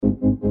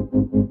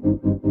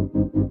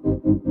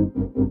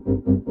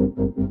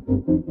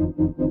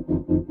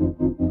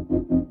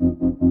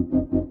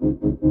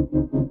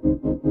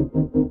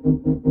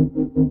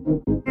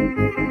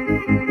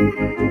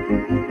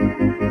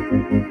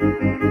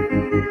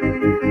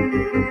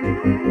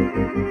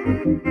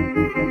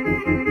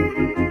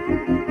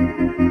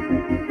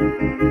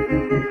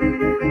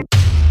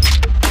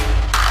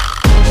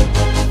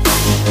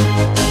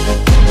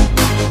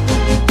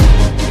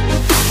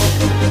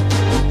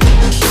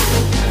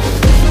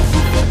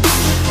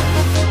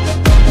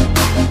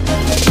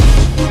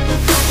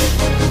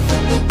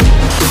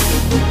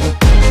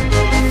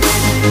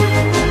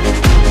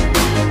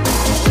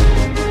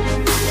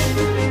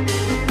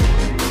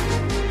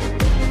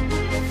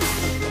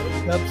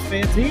Cubs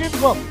fans,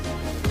 and welcome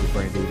to a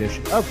brand new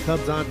edition of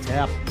Cubs on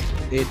Tap.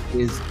 It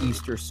is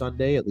Easter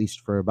Sunday, at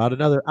least for about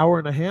another hour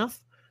and a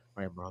half.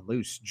 I am Ron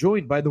Luce,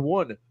 joined by the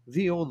one,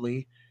 the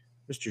only,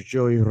 Mr.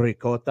 Joey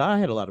Ricotta. I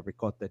had a lot of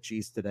ricotta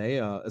cheese today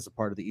as a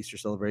part of the Easter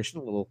celebration.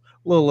 A little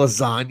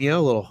lasagna, a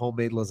little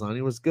homemade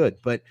lasagna was good.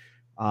 But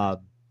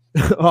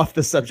off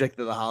the subject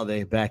of the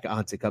holiday, back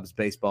onto Cubs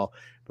baseball.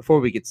 Before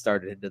we get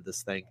started into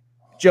this thing,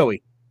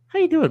 Joey, how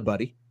you doing,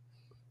 buddy?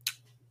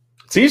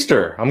 It's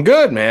Easter. I'm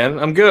good, man.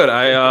 I'm good.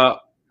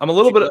 I'm a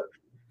little bit.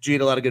 Did you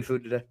eat a lot of good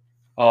food today?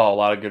 Oh, a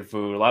lot of good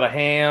food. A lot of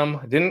ham.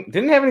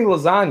 Didn't have any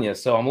lasagna,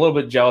 so I'm a little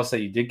bit jealous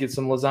that you did get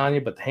some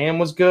lasagna. But the ham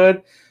was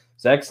good.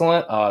 It's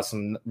excellent.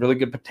 Some really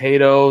good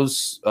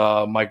potatoes.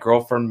 My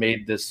girlfriend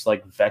made this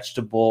like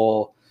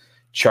vegetable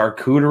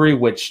charcuterie,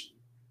 which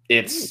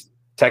it's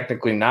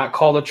technically not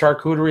called a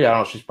charcuterie. I don't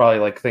know. She's probably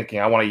like thinking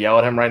I want to yell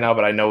at him right now,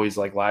 but I know he's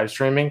like live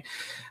streaming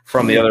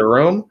from the other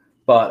room.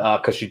 But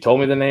because she told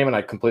me the name and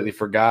I completely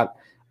forgot.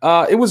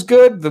 It was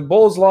good. The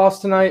Bulls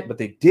lost tonight, but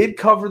they did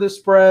cover the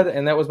spread,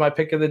 and that was my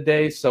pick of the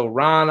day. So,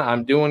 Ron,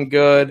 I'm doing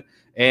good,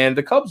 and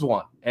the Cubs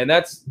won, and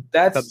that's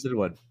Cubs did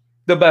win.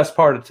 The best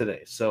part of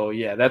today. So,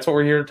 yeah, that's what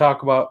we're here to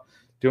talk about.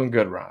 Doing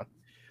good, Ron.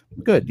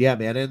 Good, yeah,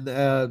 man.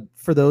 And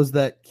for those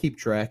that keep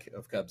track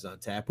of Cubs on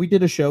Tap, we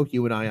did a show,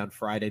 you and I, on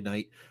Friday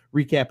night,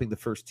 recapping the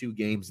first two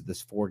games of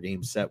this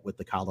 4-game set with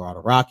the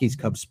Colorado Rockies.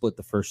 Cubs split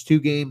the first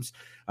two games,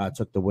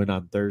 took the win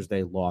on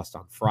Thursday, lost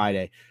on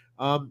Friday.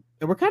 And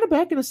we're kind of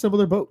back in a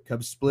similar boat.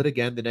 Cubs split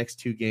again the next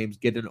two games,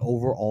 get an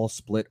overall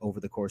split over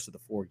the course of the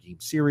 4-game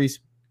series.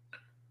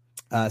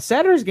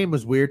 Saturday's game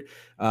was weird.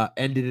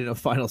 Ended in a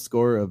final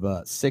score of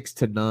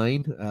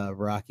 6-9.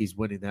 Rockies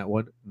winning that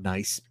one.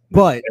 Nice.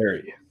 But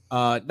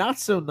not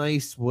so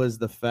nice was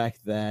the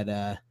fact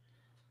that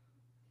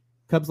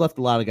Cubs left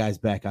a lot of guys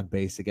back on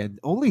base again.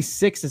 Only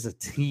 6 as a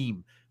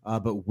team,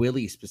 but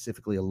Willie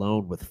specifically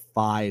alone with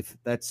 5.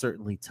 That's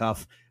certainly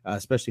tough,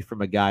 especially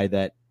from a guy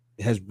that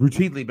has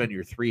routinely been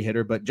your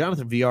 3-hitter, but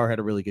Jonathan VR had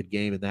a really good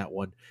game in that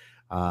one.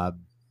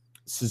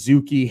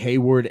 Suzuki,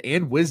 Hayward,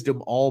 and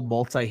Wisdom all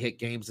multi-hit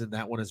games in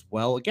that one as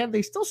well. Again,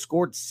 they still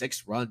scored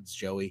 6 runs,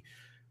 Joey.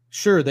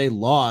 Sure, they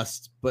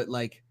lost, but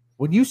like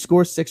when you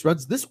score 6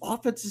 runs, this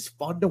offense is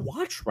fun to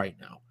watch right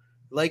now.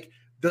 Like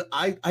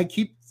I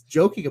keep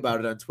joking about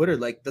it on Twitter.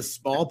 Like the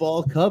small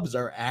ball Cubs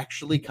are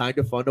actually kind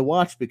of fun to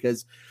watch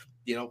because,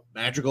 you know,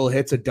 Madrigal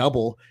hits a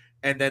double,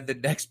 and then the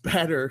next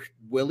batter,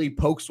 Willie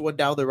pokes one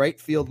down the right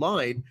field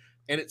line,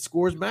 and it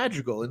scores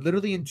Madrigal. And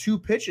literally in 2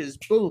 pitches,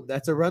 boom,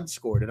 that's a run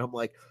scored. And I'm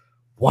like,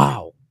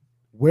 wow,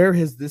 where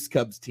has this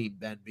Cubs team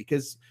been?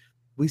 Because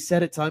we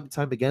said it time and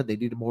time again, they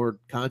need more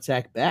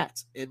contact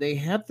bats. And they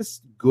have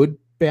this good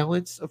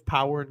balance of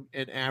power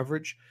and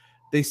average.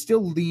 They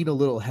still lean a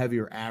little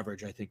heavier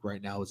average, I think,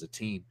 right now as a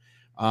team.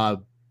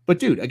 But,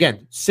 dude,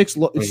 again, 6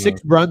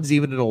 runs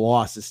even in a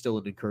loss is still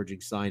an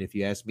encouraging sign, if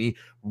you ask me.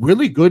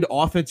 Really good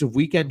offensive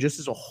weekend just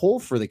as a whole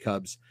for the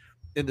Cubs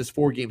in this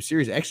 4-game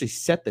series. It actually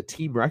set the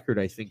team record,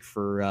 I think,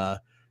 for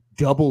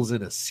doubles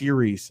in a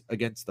series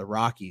against the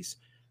Rockies.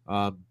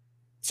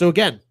 So,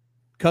 again,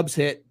 Cubs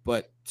hit,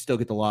 but still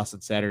get the loss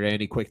on Saturday.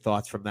 Any quick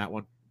thoughts from that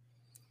one?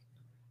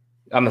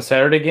 On the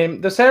Saturday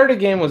game? The Saturday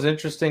game was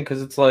interesting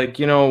because it's like,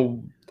 you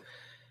know,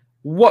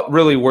 what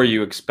really were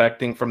you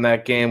expecting from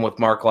that game with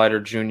Mark Leiter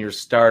Jr.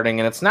 starting?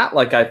 And it's not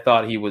like I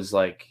thought he was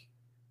like,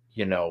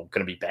 you know,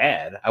 going to be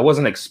bad. I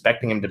wasn't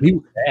expecting him to be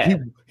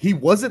bad. He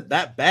wasn't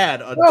that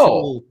bad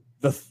until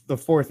the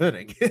 4th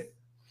inning.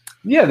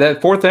 Yeah,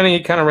 that 4th inning,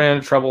 he kind of ran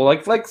into trouble.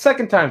 Like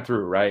second time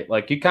through, right?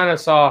 Like you kind of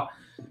saw,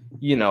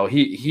 you know,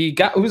 he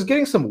was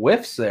getting some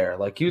whiffs there.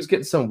 Like he was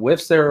getting some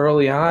whiffs there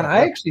early on. I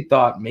actually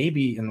thought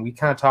maybe, and we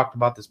kind of talked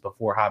about this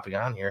before hopping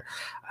on here,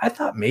 I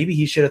thought maybe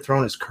he should have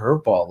thrown his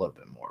curveball a little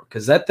bit more.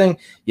 Because that thing,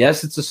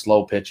 yes, it's a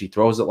slow pitch. He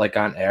throws it like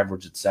on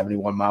average at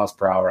 71 miles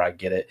per hour. I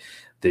get it.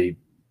 The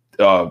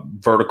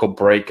vertical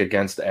break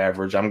against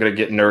average. I'm going to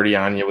get nerdy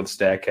on you with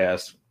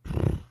StatCast.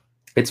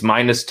 It's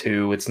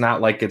 -2. It's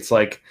not like it's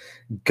like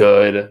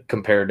good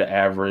compared to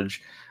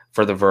average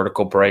for the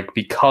vertical break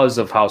because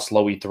of how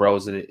slow he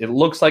throws it. It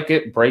looks like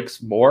it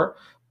breaks more,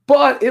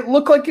 but it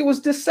looked like it was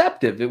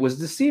deceptive. It was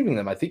deceiving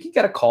them. I think he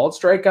got a called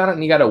strike on it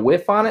and he got a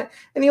whiff on it,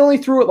 and he only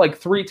threw it like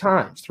 3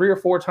 or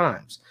 4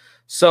 times.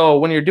 So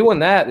when you're doing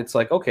that, it's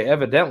like, okay,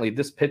 evidently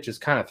this pitch is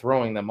kind of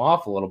throwing them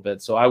off a little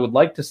bit. So I would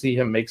like to see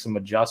him make some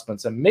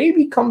adjustments and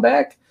maybe come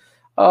back.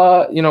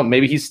 You know,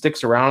 maybe he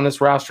sticks around in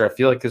this roster. I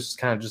feel like this is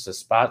kind of just a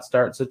spot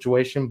start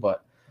situation,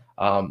 but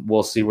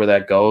we'll see where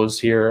that goes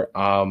here.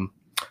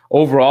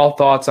 Overall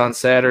thoughts on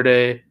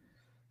Saturday.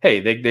 Hey,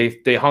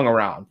 they hung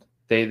around.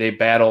 They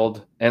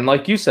battled. And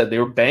like you said, they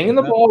were banging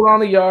the ball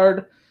around the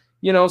yard,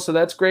 you know, so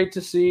that's great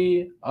to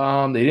see.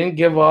 They didn't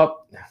give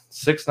up.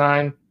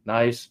 6-9,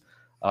 nice.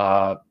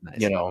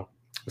 You know,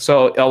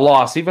 so a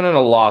loss, even in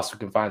a loss, we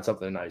can find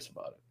something nice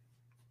about it.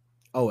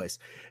 Always.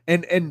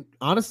 And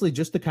honestly,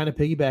 just to kind of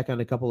piggyback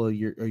on a couple of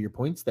your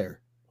points there,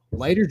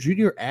 Leiter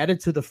Jr. added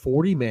to the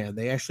 40-man.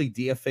 They actually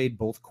DFA'd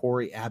both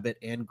Corey Abbott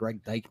and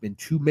Greg Deichmann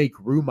to make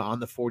room on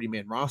the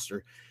 40-man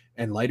roster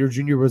and Leiter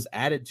Jr. was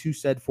added to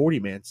said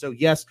 40-man. So,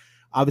 yes,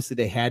 obviously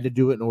they had to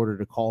do it in order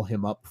to call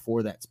him up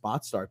for that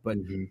spot start, but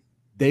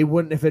they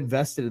wouldn't have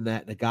invested in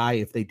that in a guy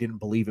if they didn't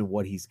believe in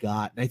what he's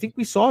got. And I think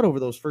we saw it over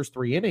those first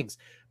 3 innings.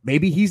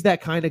 Maybe he's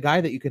that kind of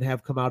guy that you can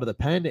have come out of the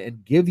pen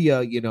and give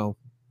you,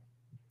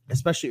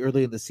 especially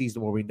early in the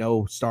season where we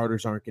know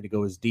starters aren't going to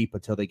go as deep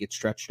until they get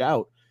stretched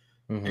out.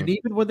 And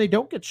even when they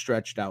don't get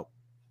stretched out,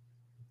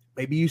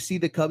 maybe you see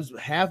the Cubs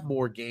have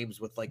more games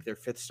with like their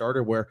 5th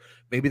starter where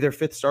maybe their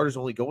 5th starter is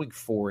only going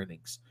 4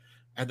 innings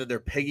and then they're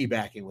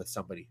piggybacking with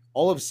somebody.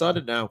 All of a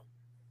sudden now,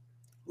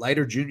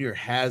 Leiter Jr.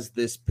 has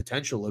this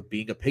potential of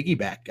being a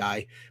piggyback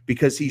guy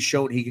because he's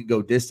shown he can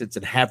go distance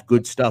and have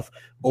good stuff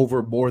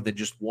over more than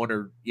just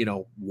 1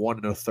 1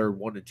 1/3,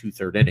 1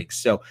 2/3 innings.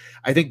 So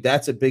I think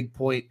that's a big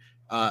point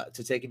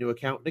to take into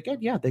account. And again,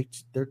 yeah,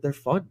 they're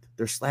fun.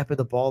 They're slapping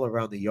the ball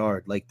around the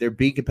yard. Like they're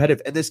being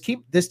competitive. And this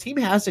team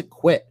hasn't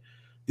quit.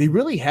 They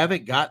really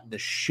haven't gotten the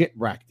shit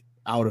wrecked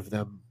out of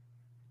them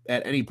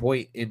at any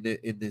point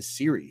in this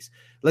series.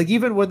 Like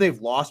even when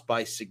they've lost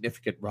by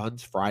significant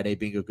runs, Friday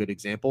being a good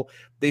example,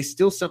 they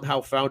still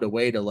somehow found a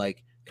way to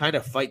like kind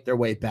of fight their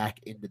way back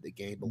into the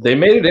game. They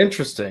made it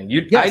interesting.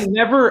 Yes.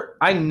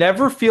 I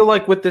never feel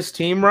like with this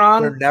team,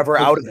 Ron, they're never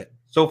out of it.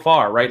 So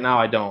far, right now,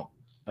 I don't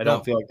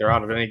feel like they're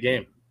out of any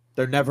game.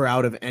 They're never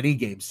out of any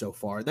game so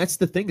far. And that's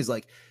the thing is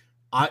like,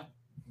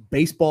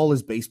 baseball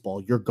is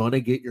baseball. You're going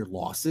to get your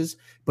losses.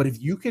 But if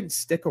you can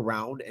stick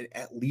around and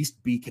at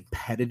least be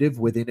competitive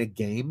within a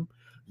game,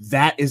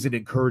 that is an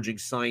encouraging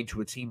sign to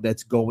a team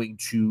that's going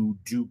to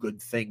do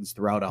good things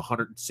throughout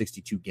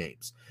 162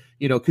 games.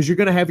 Because you're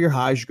going to have your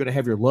highs, you're going to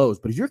have your lows.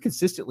 But if you're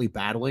consistently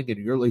battling and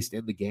you're at least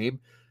in the game,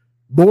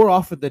 more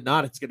often than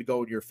not, it's going to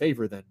go in your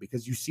favor then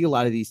because you see a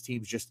lot of these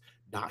teams just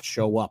not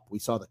show up. We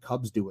saw the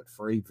Cubs do it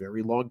for a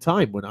very long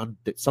time. When on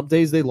some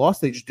days they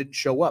lost, they just didn't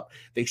show up.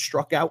 They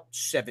struck out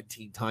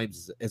 17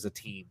 times as a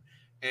team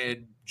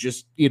and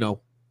just,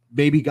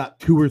 maybe got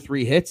 2 or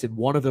 3 hits and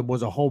one of them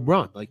was a home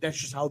run. Like that's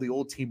just how the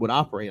old team would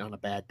operate on a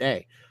bad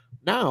day.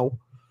 Now,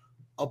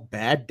 a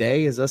bad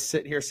day is us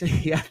sitting here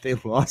saying, yeah, they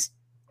lost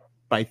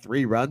by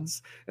 3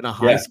 runs in a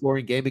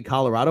high-scoring game in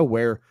Colorado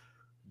where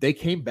they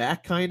came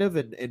back kind of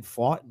and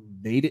fought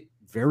and made it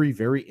very,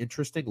 very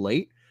interesting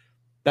late.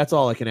 That's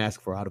all I can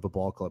ask for out of a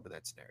ball club in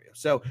that scenario.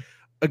 So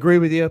agree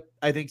with you.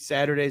 I think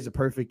Saturday is a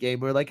perfect game.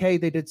 We're like, hey,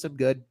 they did some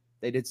good.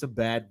 They did some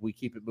bad. We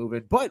keep it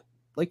moving. But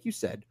like you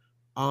said,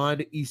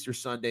 on Easter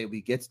Sunday,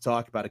 we get to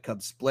talk about a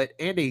Cubs split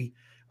and a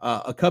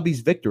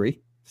Cubbies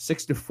victory,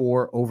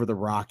 6-4 over the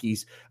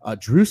Rockies.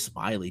 Drew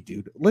Smyly,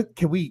 dude.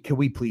 Can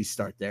we please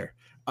start there?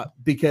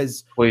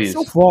 Because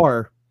so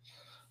far,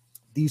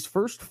 these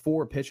first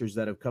 4 pitchers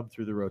that have come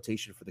through the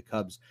rotation for the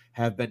Cubs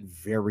have been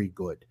very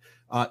good.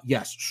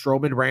 Yes,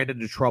 Stroman ran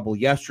into trouble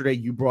yesterday.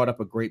 You brought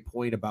up a great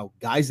point about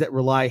guys that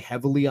rely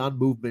heavily on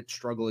movement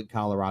struggle in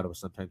Colorado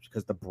sometimes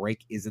because the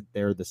break isn't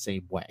there the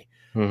same way.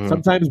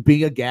 Sometimes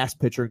being a gas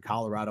pitcher in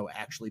Colorado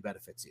actually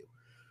benefits you.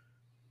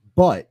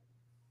 But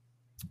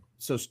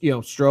so,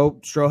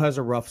 Stroh has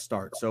a rough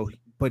start.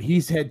 But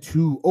he's had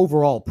 2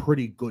 overall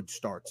pretty good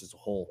starts as a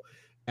whole.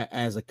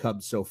 As a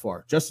Cub so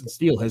far. Justin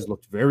Steele has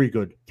looked very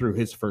good through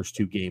his first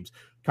 2 games.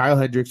 Kyle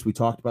Hendricks, we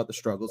talked about the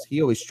struggles.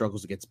 He always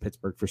struggles against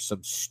Pittsburgh for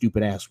some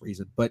stupid ass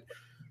reason, but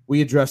we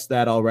addressed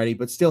that already,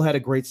 but still had a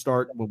great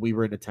start when we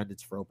were in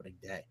attendance for opening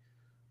day.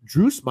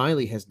 Drew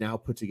Smyly has now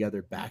put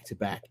together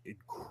back-to-back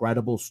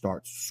incredible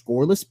starts.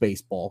 Scoreless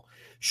baseball.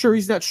 Sure,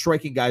 he's not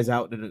striking guys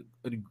out in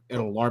an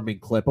alarming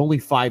clip. Only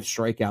 5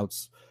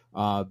 strikeouts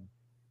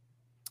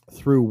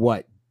through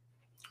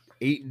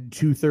 8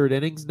 2/3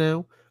 innings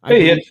now.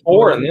 He had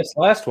 4 in this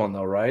last one,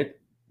 though, right?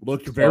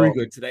 Looked very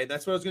good today.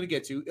 That's what I was going to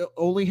get to. It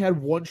only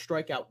had 1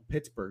 strikeout in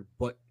Pittsburgh,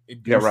 but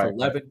induced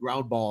 11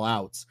 ground ball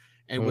outs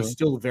and was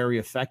still very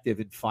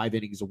effective in 5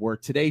 innings of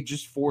work. Today,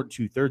 just 4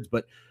 2/3,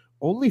 but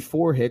only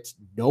 4 hits,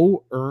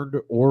 no earned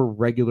or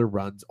regular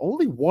runs.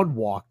 Only 1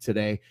 walk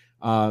today.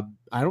 I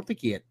don't think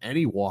he had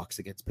any walks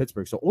against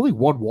Pittsburgh, so only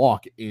 1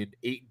 walk in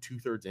 8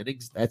 2/3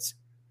 innings. That's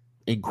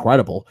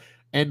incredible.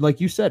 And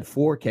like you said,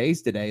 4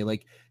 Ks today.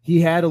 Like he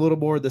had a little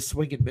more of the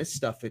swing and miss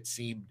stuff, it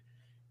seemed,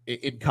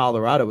 in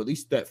Colorado, at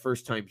least that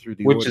first time through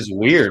the which is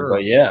weird,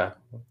 but yeah.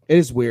 It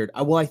is weird.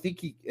 Well, I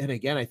think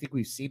I think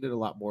we've seen it a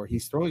lot more.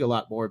 He's throwing a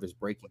lot more of his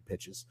breaking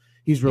pitches.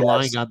 He's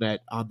relying on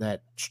that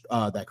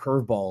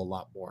curveball a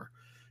lot more.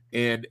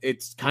 And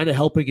it's kind of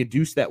helping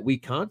induce that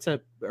weak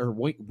contact,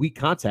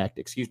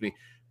 excuse me.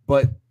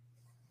 But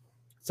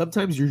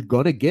sometimes you're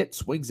going to get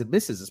swings and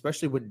misses,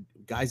 especially when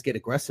guys get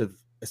aggressive,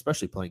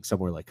 especially playing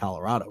somewhere like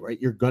Colorado, right?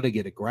 You're going to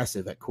get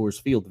aggressive at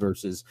Coors Field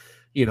versus,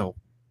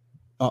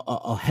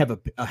 a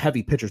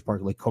heavy pitcher's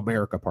park like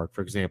Comerica Park,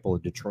 for example,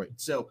 in Detroit.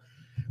 So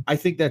I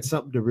think that's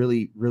something to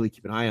really, really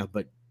keep an eye on.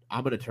 But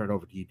I'm going to turn it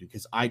over to you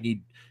because I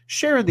need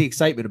sharing the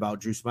excitement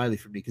about Drew Smyly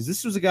for me, because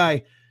this was a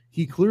guy,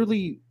 he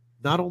clearly,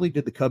 not only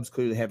did the Cubs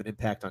clearly have an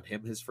impact on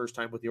him his first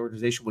time with the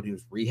organization when he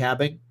was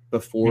rehabbing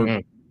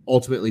before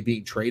ultimately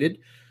being traded,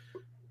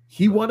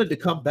 he wanted to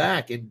come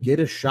back and get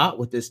a shot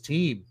with this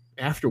team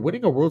after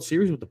winning a World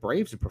Series with the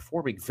Braves and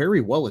performing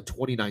very well in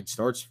 29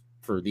 starts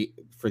for the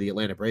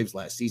Atlanta Braves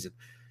last season,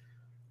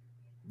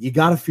 you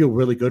got to feel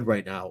really good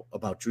right now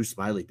about Drew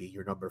Smyly being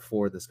your number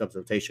 4 in this Cubs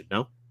rotation,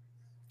 no?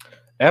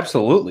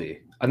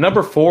 Absolutely. A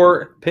number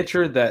 4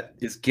 pitcher that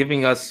is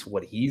giving us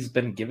what he's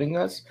been giving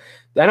us.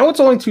 I know it's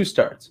only 2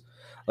 starts.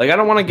 Like, I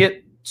don't want to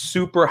get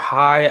super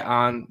high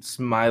on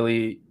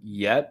Smyly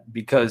yet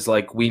because,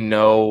 like, we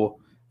know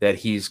that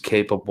he's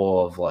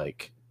capable of,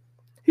 like,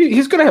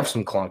 he's going to have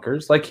some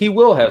clunkers. Like, he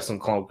will have some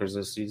clunkers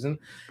this season.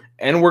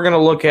 And we're going to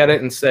look at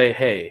it and say,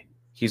 hey,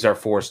 he's our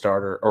 4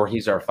 starter or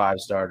he's our 5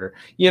 starter,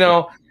 you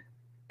know?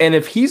 And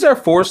if he's our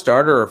 4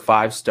 starter or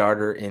 5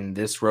 starter in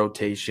this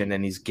rotation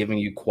and he's giving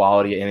you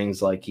quality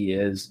innings like he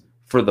is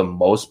for the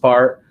most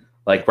part,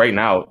 like right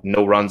now,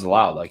 no runs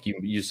allowed. Like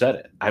you said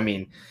it. I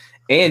mean,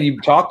 and you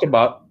talked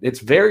about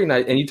it's very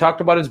nice. And you talked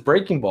about his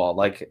breaking ball.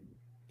 Like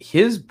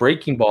his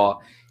breaking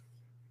ball,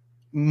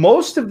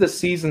 most of the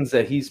seasons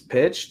that he's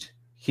pitched,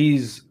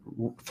 he's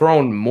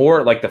thrown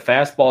more. Like the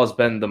fastball has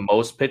been the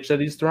most pitch that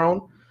he's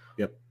thrown.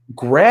 Yep.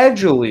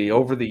 Gradually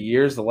over the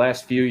years, the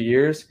last few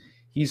years,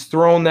 he's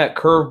thrown that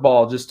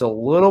curveball just a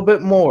little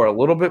bit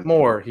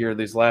more here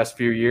these last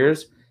few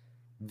years.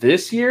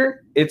 This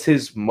year, it's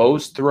his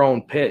most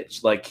thrown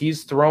pitch. Like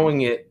he's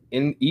throwing it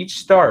in each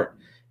start.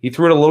 He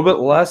threw it a little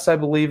bit less, I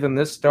believe, in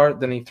this start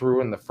than he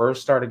threw in the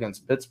first start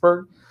against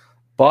Pittsburgh,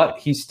 but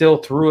he still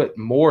threw it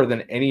more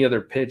than any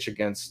other pitch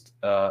against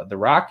the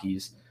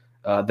Rockies.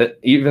 That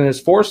even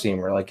his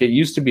 4-seamer, like it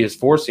used to be his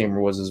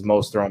 4-seamer was his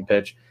most thrown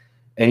pitch.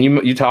 And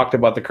you talked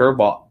about the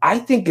curveball. I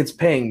think it's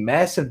paying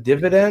massive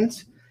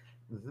dividends.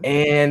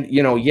 And,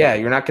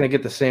 you're not going to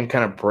get the same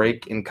kind of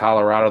break in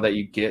Colorado that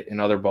you get in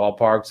other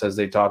ballparks, as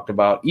they talked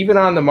about. Even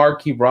on the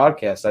marquee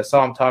broadcast, I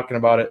saw him talking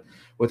about it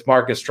with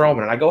Marcus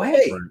Stroman. And I go,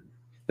 hey,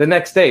 the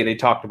next day they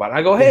talked about it.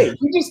 I go, hey,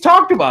 we just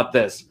talked about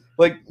this.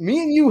 Like,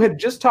 me and you had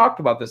just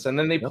talked about this. And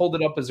then they pulled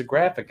it up as a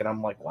graphic. And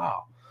I'm like,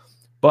 wow.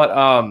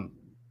 But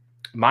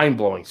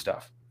mind-blowing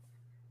stuff.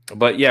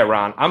 But, yeah,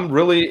 Ron, I'm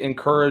really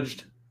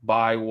encouraged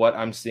by what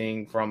I'm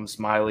seeing from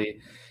Smyly.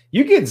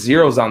 You get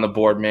zeros on the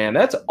board, man.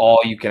 That's all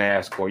you can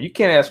ask for. You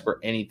can't ask for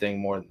anything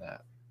more than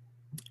that.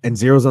 And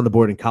zeros on the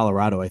board in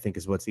Colorado, I think,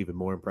 is what's even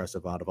more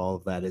impressive out of all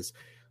of that. Is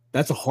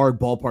that's a hard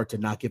ballpark to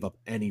not give up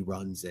any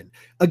runs in.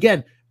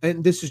 Again,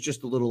 and this is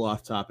just a little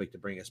off topic to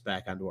bring us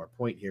back onto our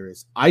point here,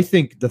 is I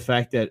think the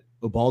fact that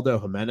Ubaldo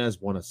Jimenez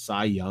won a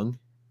Cy Young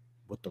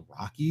with the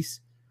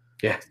Rockies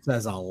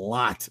says a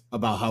lot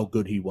about how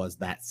good he was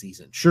that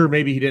season. Sure,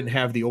 maybe he didn't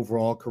have the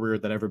overall career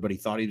that everybody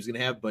thought he was going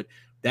to have, but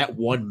that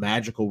one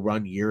magical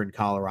run year in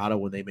Colorado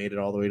when they made it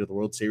all the way to the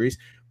World Series,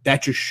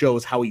 that just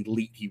shows how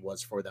elite he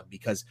was for them,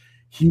 because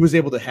he was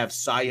able to have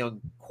Cy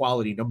Young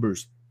quality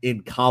numbers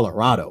in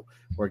Colorado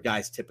where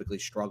guys typically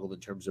struggled in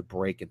terms of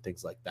break and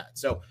things like that.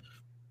 So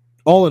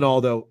all in all,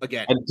 though,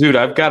 again, dude,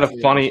 I've got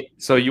a funny.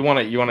 So you want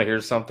to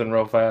hear something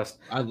real fast?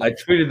 I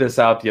tweeted this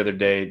out the other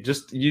day.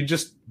 You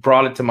just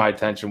brought it to my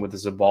attention with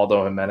this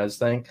Ubaldo Jimenez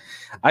thing.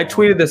 I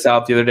tweeted this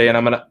out the other day, and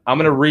I'm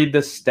gonna read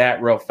this stat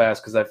real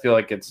fast because I feel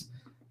like it's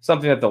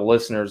something that the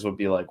listeners would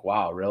be like,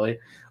 "Wow, really?"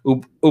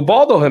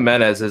 Ubaldo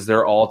Jimenez is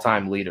their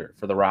all-time leader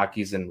for the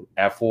Rockies in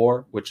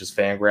FWAR, which is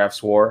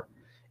Fangraphs WAR,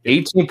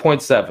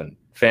 18.7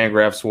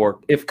 Fangraphs WAR.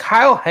 If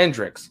Kyle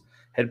Hendricks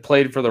had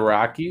played for the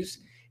Rockies,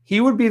 he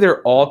would be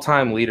their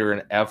all-time leader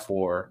in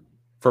FWAR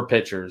for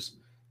pitchers,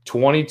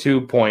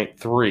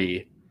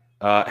 22.3.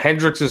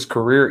 Hendricks'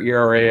 career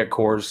ERA at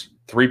Coors,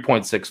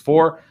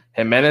 3.64.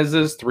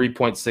 Jimenez's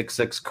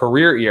 3.66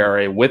 career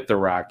ERA with the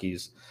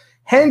Rockies.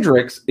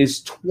 Hendricks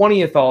is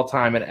 20th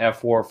all-time in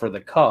FWAR for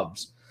the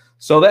Cubs.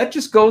 So that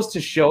just goes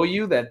to show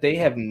you that they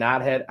have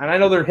not had – and I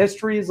know their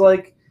history is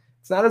like –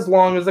 it's not as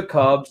long as the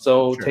Cubs,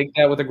 so take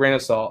that with a grain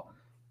of salt.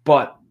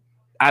 But –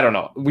 I don't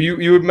know.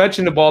 You had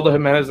mentioned Ubaldo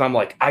Jimenez, and I'm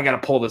like, I got to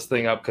pull this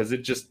thing up because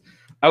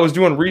I was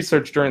doing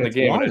research during the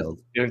game. And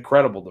it's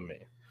incredible to me.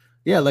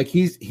 Yeah, like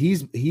he's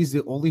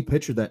the only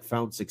pitcher that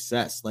found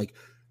success, like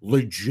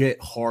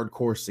legit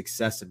hardcore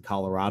success in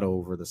Colorado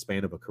over the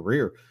span of a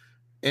career.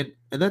 And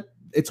that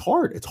it's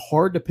hard. It's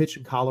hard to pitch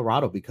in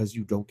Colorado because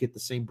you don't get the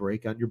same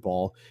break on your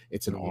ball.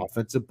 It's an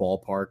offensive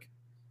ballpark.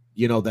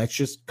 That's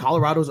just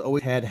Colorado's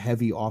always had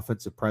heavy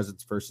offensive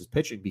presence versus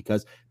pitching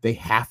because they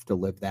have to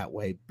live that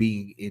way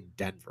being in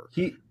Denver.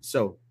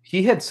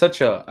 He had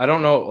such a, I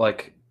don't know,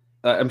 like,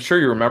 I'm sure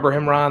you remember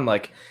him, Ron,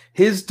 like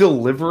his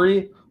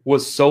delivery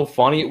was so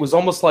funny. It was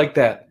almost like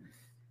that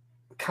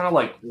kind of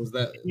like, was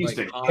that he used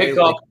like to high, pick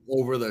up like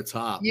over the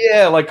top.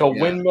 Yeah. Like a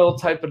windmill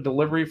type of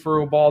delivery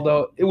for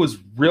Ubaldo. It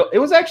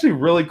was actually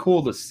really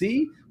cool to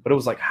see, but it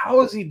was like,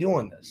 how is he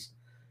doing this?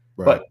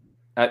 Right. But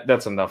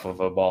that's enough of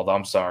Ubaldo.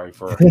 I'm sorry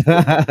for.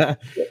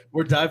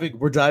 We're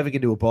diving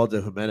into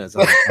Ubaldo Jimenez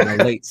on a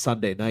late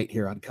Sunday night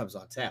here on Cubs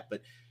on Tap.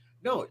 But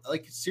no,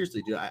 like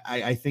seriously, dude,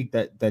 I think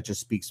that just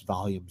speaks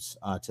volumes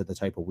to the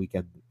type of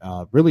weekend,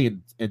 really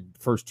in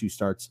first 2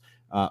 starts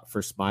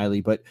for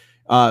Smyly. But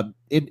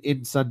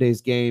in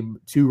Sunday's game,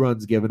 2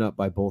 runs given up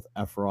by both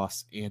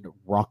Effross and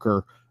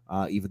Rucker.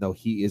 even though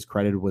he is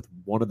credited with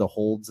one of the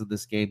holds in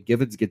this game.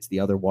 Givens gets the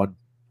other one.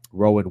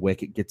 Rowan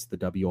Wick gets the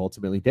W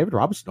ultimately. David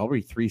Robinson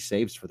already 3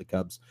 saves for the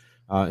Cubs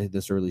in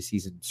this early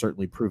season,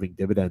 certainly proving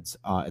dividends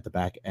at the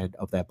back end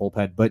of that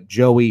bullpen. But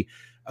Joey,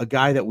 a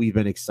guy that we've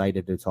been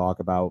excited to talk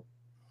about,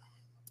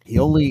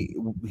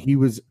 he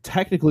was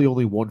technically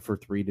only 1 for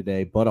 3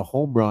 today, but a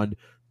home run,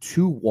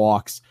 2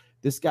 walks.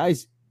 This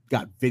guy's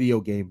got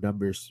video game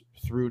numbers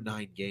through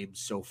 9 games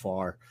so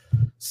far.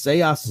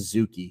 Seiya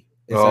Suzuki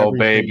is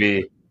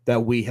baby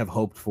that we have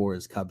hoped for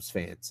as Cubs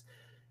fans.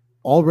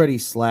 Already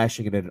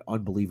slashing it at an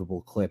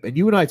unbelievable clip. And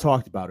you and I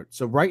talked about it.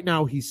 So right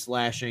now he's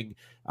slashing.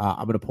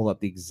 I'm going to pull up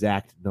the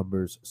exact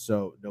numbers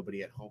so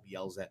nobody at home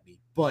yells at me.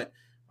 But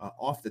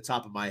off the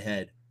top of my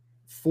head,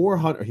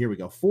 400. Here we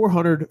go.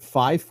 400,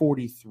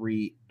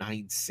 543,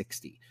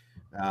 960,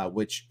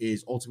 which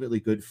is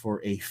ultimately good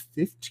for a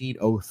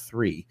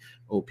 1503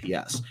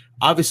 OPS.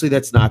 Obviously,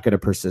 that's not going to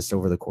persist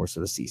over the course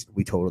of a season.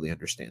 We totally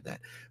understand that.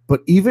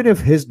 But even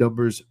if his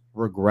numbers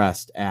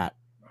regressed at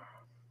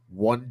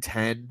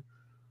 110,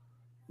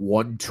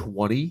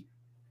 120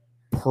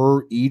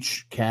 per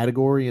each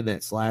category in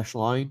that slash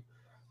line,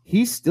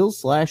 he's still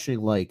slashing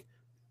like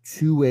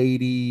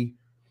 280,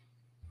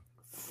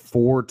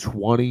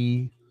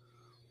 420,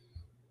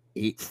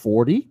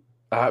 840.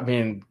 I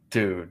mean,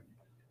 dude,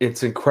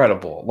 it's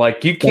incredible.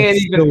 Like, you can't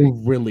That's even still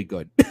really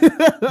good.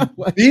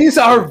 These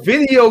are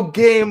video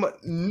game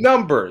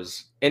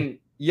numbers. And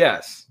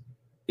yes,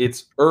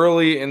 it's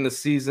early in the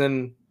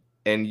season.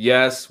 And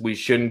yes, we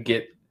shouldn't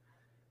get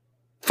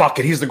fuck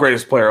it. He's the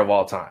greatest player of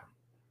all time.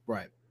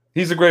 Right.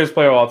 He's the greatest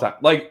player of all time.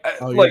 Like,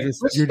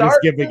 you're just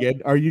giving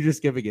in. Are you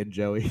just giving in,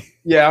 Joey?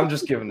 Yeah, I'm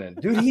just giving in.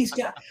 Dude,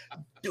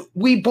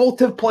 we both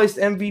have placed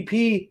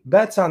MVP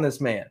bets on this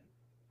man.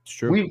 It's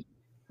true.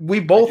 We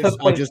both have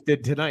I just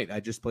did tonight. I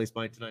just placed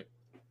mine tonight.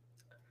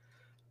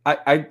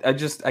 I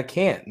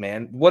can't,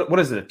 man. What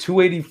is it? A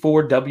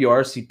 284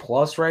 WRC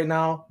plus right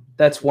now?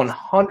 That's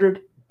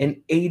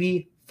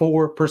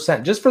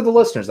 184%. Just for the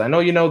listeners. I know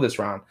you know this,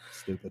 Ron.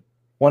 Stupid.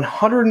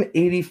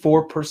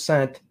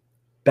 184%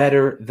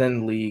 better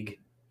than league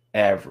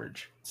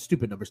average.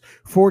 Stupid numbers.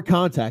 For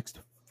context,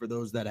 for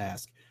those that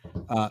ask,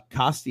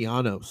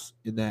 Castellanos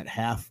in that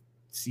half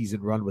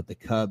season run with the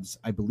Cubs,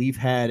 I believe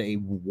had a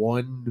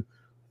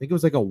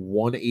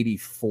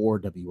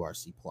 184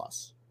 WRC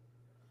plus.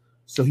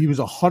 So he was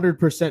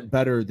 100%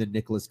 better than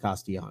Nicholas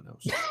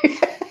Castellanos.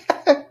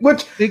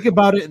 Which, think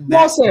about it in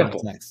that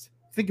context.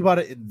 Think about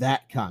it in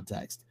that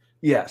context.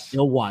 Yes.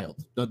 Still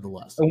wild,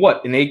 nonetheless. And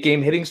what, an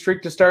 8-game hitting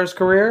streak to start his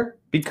career?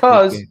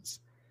 Because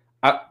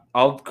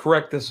I'll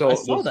correct this. I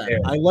saw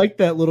that. I like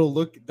that little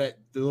look, the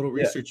little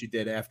research you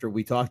did after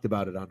we talked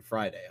about it on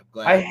Friday. I'm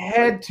glad I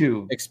had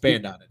to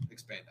expand on it.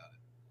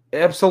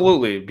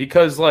 Absolutely,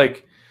 because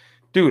like,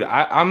 dude,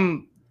 I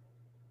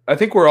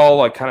think we're all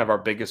like kind of our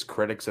biggest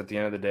critics at the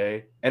end of the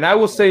day. And I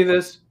will say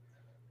this,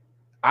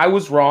 I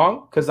was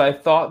wrong because I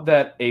thought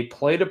that a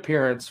plate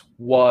appearance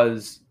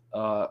would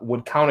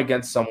count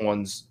against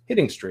someone's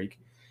hitting streak.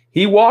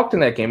 He walked in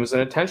that game. It was an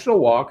intentional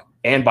walk.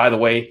 And by the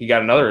way, he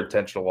got another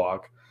intentional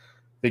walk.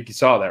 I think you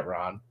saw that,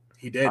 Ron.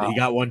 He did. He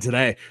got one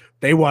today.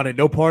 They wanted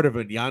no part of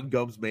it. Yan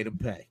Gomes made him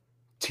pay.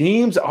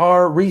 Teams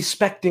are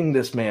respecting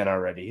this man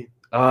already.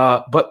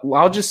 But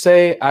I'll just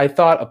say I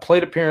thought a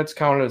plate appearance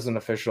counted as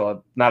not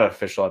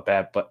official at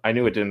bat, but I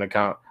knew it didn't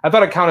count. I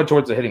thought it counted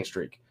towards a hitting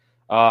streak.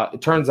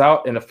 It turns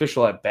out an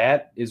official at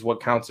bat is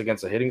what counts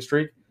against a hitting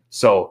streak.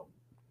 So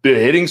the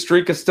hitting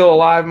streak is still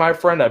alive, my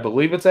friend. I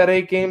believe it's at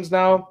 8 games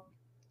now.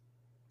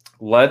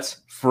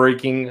 Let's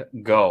freaking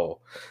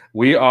go.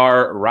 We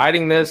are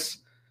riding this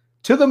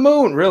to the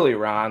moon, really,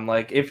 Ron.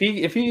 Like if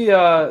he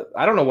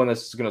I don't know when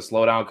this is going to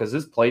slow down because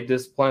his plate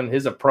discipline,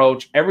 his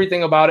approach,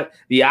 everything about it.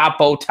 The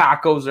Oppo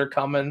tacos are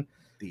coming.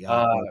 The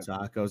Oppo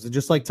tacos, and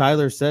just like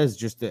Tyler says,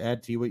 just to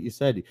add to what you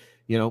said,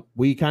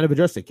 we kind of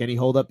adjusted. Can he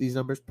hold up these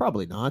numbers?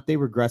 Probably not. They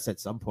regress at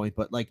some point,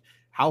 but like,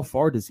 how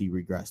far does he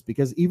regress?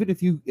 Because even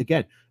if you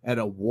at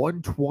a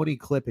 120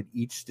 clip in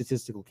each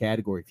statistical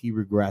category, if he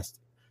regressed,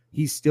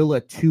 he's still a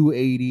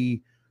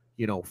 280,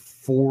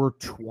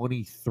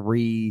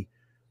 423.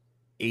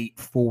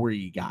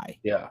 840 guy.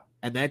 Yeah.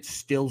 And that's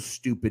still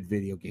stupid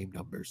video game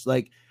numbers.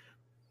 Like,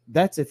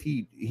 that's if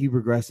he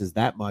regresses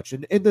that much.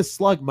 And the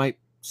slug might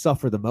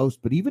suffer the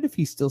most, but even if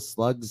he still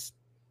slugs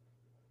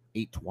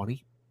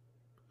 820,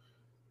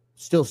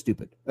 still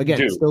stupid.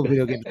 Again, still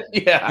video game.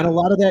 Yeah. And a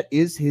lot of that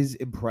is his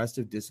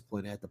impressive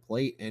discipline at the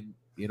plate. And,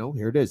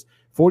 here it is.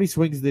 40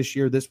 swings this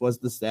year. This was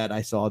the stat.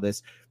 I saw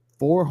this.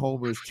 4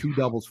 homers, 2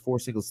 doubles, 4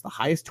 singles. The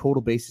highest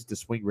total bases to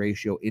swing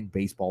ratio in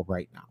baseball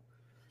right now.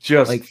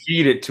 Just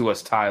feed it to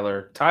us,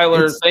 Tyler.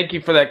 Tyler, thank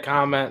you for that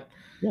comment.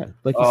 Yeah,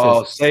 like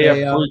you say a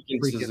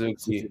freaking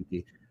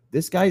Suzuki.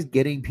 This guy's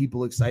getting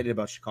people excited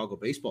about Chicago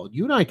baseball. And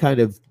you and I kind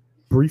of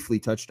briefly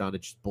touched on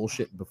it, just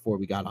bullshit before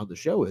we got on the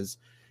show, is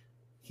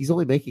he's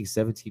only making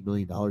 $17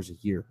 million a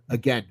year.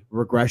 Again,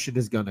 regression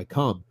is going to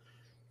come.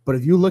 But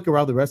if you look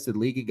around the rest of the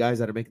league and guys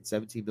that are making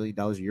 $17 million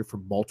a year for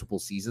multiple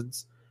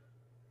seasons,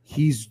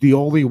 he's the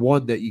only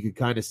one that you can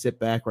kind of sit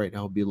back right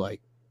now and be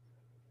like,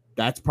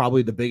 that's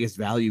probably the biggest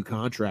value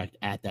contract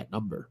at that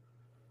number.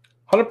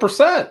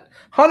 100%.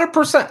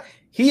 100%.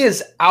 He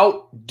is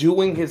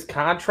outdoing his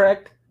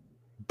contract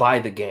by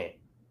the game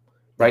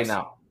right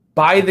now.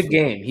 By the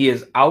game. He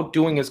is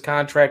outdoing his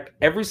contract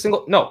every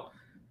single – no,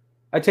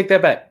 I take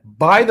that back.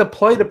 By the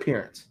plate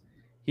appearance.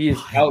 He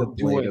is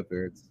outdoing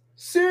 –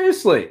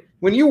 seriously.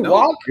 When you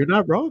walk – you're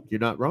not wrong. You're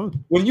not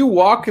wrong. When you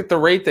walk at the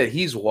rate that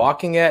he's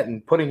walking at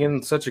and putting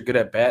in such a good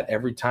at-bat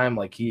every time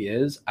like he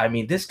is, I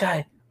mean, this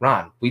guy,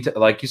 Ron,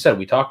 like you said,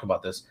 we talked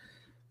about this.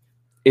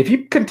 If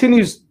he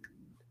continues –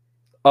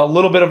 a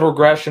little bit of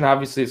regression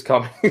obviously is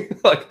coming.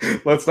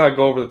 Like, let's not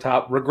go over the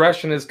top.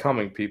 Regression is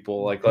coming,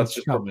 people. Like, let's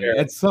just prepare.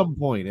 At some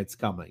point, it's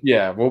coming.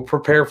 Yeah, we'll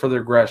prepare for the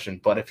regression.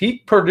 But if he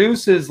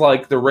produces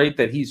like the rate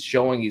that he's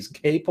showing he's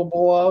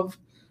capable of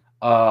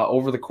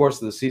over the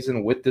course of the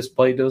season with this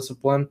play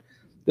discipline,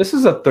 this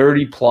is a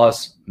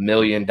 $30+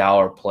 million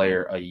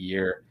player a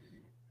year,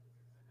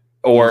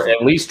 or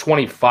at least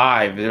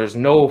 25. There's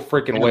no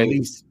freaking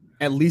way.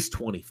 At least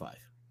 25.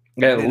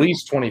 At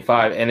least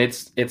 25, and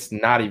it's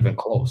not even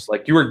close.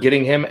 Like, you were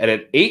getting him at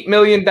an $8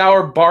 million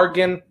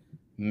bargain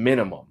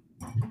minimum.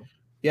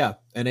 Yeah,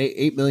 and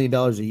 $8 million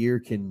a year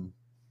can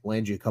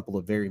land you a couple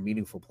of very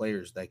meaningful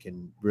players that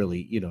can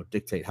really,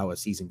 dictate how a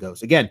season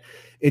goes. Again,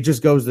 it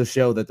just goes to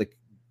show that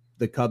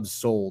the Cubs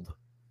sold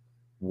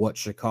what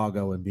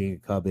Chicago and being a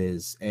Cub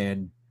is,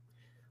 and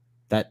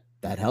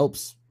that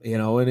helps.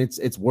 And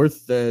it's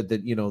worth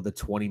the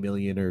 20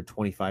 million or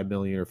 25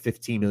 million or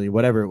 15 million,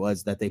 whatever it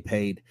was that they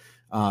paid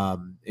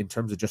in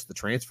terms of just the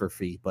transfer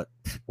fee, but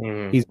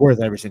he's worth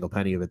every single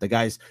penny of it. The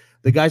guy's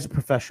a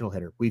professional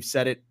hitter. We've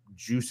said it.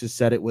 Juice has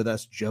said it with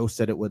us. Joe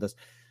said it with us.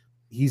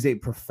 He's a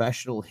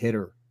professional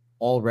hitter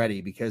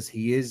already because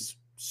he is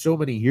so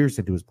many years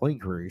into his playing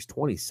career. He's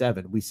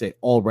 27. We say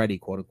already,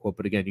 quote unquote,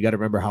 but again, you got to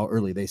remember how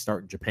early they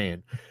start in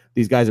Japan.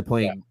 These guys are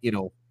playing,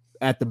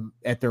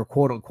 at their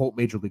quote unquote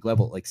major league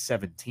level at like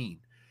 17.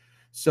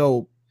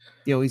 So,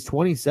 he's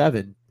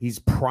 27. He's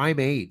prime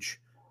age.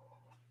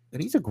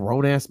 And he's a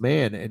grown-ass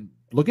man. And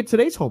look at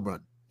today's home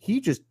run.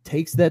 He just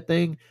takes that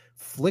thing,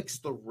 flicks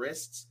the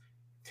wrists,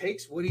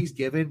 takes what he's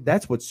given.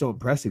 That's what's so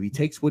impressive. He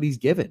takes what he's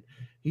given.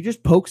 He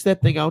just pokes that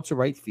thing out to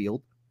right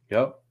field.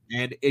 Yep.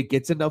 And it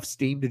gets enough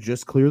steam to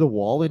just clear the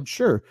wall. And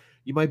sure,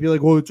 you might be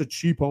like, well, it's a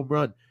cheap home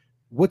run.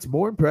 What's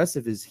more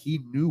impressive is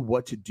he knew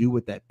what to do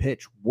with that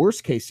pitch.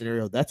 Worst case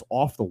scenario, that's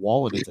off the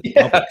wall and it's a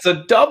double. It's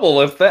a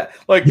double. If that,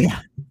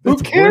 who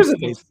cares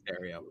if it's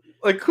scenario?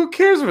 Like, who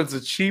cares if it's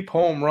a cheap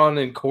home run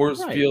in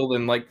Coors Field?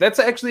 And, like, that's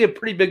actually a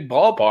pretty big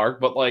ballpark.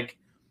 But, like,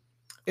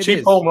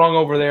 cheap home run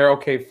over there,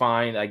 okay,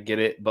 fine. I get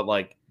it. But,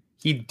 like,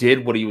 he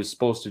did what he was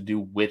supposed to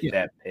do with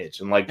that pitch.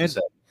 And, like you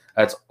said,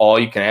 that's all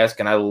you can ask.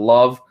 And I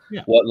love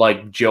what,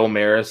 like, Joe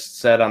Maris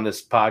said on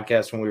this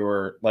podcast when we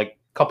were, like,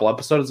 a couple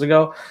episodes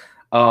ago.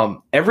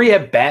 Every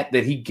at-bat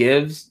that he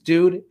gives,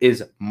 dude,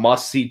 is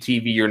must-see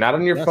TV. You're not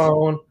on your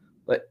phone.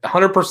 Like,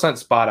 100%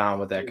 spot on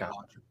with that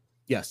comment.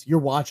 Yes, you're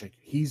watching.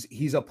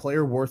 He's a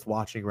player worth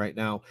watching right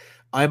now.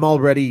 I'm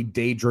already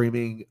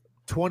daydreaming.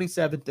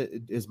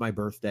 27th is my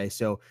birthday,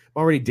 so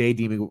I'm already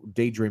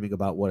daydreaming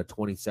about what a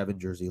 27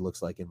 jersey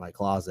looks like in my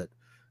closet.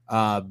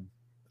 I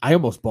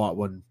almost bought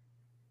one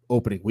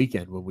opening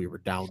weekend when we were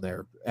down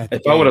there.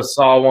 If I would have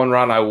saw one,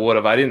 Ron, I would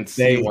have. I didn't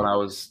see one. I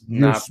was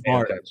not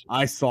smart.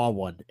 I saw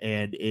one,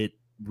 and it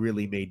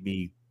really made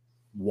me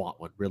want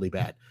one really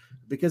bad.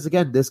 Because,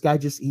 again, this guy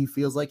he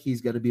feels like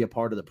he's going to be a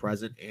part of the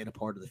present and a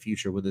part of the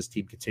future when this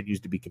team continues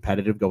to be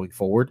competitive going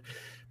forward.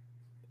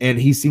 And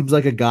he seems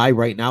like a guy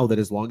right now that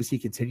as long as he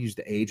continues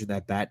to age and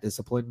that bat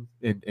discipline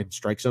and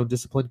strike zone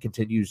discipline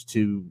continues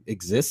to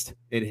exist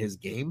in his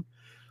game,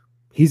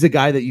 he's a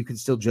guy that you can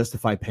still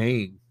justify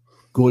paying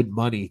good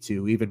money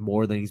to, even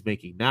more than he's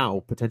making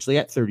now, potentially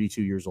at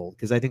 32 years old.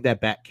 Because I think that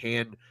bat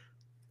can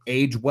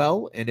age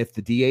well. And if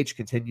the DH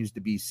continues to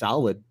be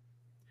solid,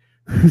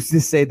 who's to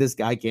say this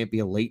guy can't be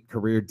a late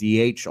career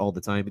DH all the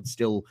time and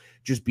still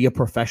just be a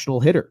professional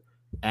hitter?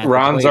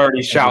 Ron's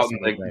already shouting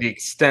the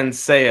extend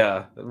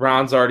Seiya.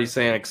 Ron's already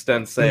saying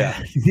extend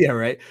Seiya. Yeah,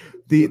 right.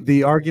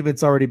 The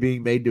argument's already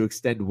being made to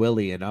extend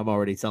Willie, and I'm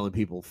already telling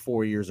people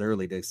 4 years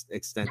early to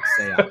extend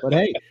Seiya. But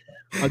hey,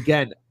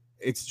 again,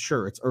 it's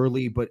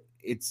early, but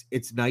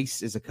it's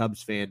nice as a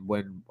Cubs fan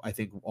when I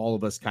think all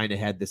of us kind of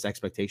had this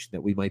expectation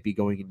that we might be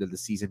going into the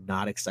season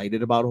not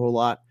excited about a whole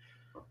lot.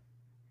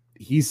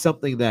 He's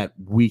something that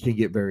we can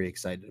get very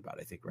excited about,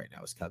 I think, right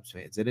now as Cubs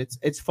fans. And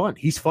it's fun.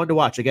 He's fun to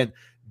watch. Again,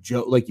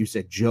 Joe, like you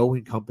said, Joe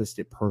encompassed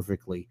it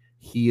perfectly.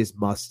 He is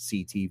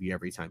must-see TV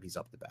every time he's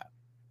up the bat.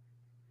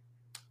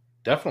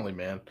 Definitely,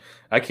 man.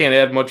 I can't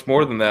add much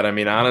more than that. I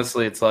mean,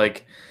 honestly, it's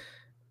like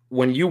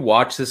when you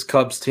watch this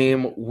Cubs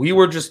team, we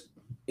are just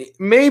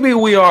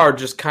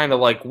kind of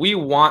like, we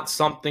want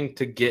something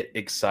to get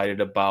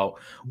excited about.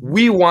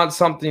 We want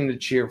something to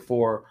cheer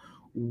for.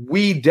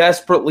 We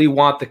desperately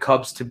want the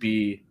Cubs to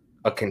be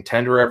a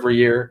contender every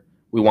year.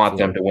 We want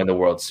them to win the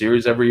World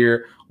Series every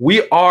year.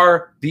 We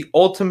are the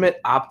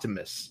ultimate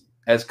optimists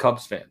as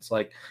Cubs fans.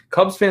 Like,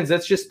 Cubs fans,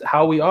 that's just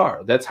how we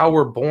are. That's how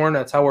we're born.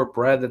 That's how we're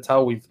bred. That's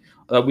how we've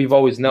We've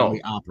always known.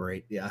 We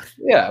operate, yeah.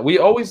 Yeah, we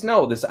always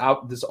know this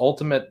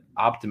ultimate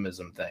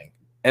optimism thing.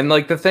 And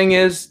like the thing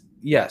is,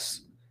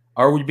 yes,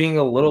 are we being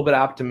a little bit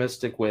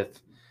optimistic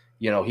with,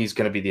 he's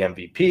going to be the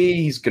MVP,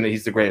 he's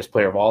the greatest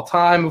player of all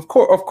time? Of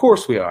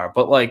course we are.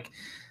 But like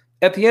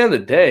at the end of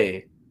the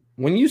day,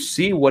 when you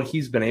see what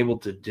he's been able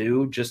to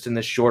do just in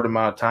this short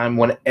amount of time,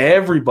 when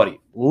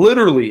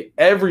literally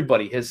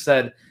everybody has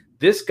said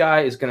this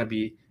guy is going to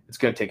be, it's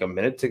going to take a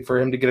minute for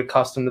him to get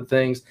accustomed to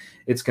things.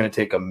 It's going to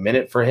take a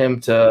minute for him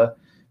to,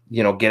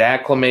 get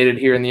acclimated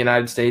here in the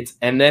United States.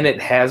 And then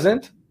it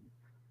hasn't.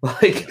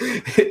 Like,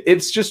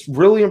 it's just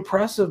really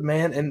impressive,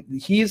 man.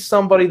 And he's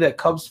somebody that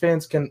Cubs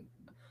fans can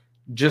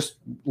just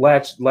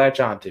latch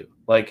onto.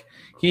 Like,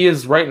 he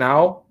is right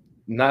now,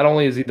 not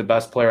only is he the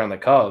best player on the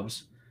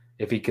Cubs,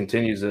 if he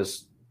continues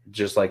this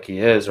just like he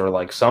is, or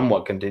like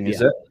somewhat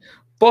continues it,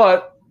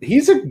 but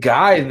he's a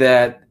guy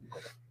that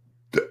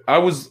I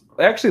was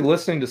actually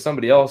listening to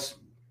somebody else,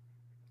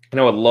 and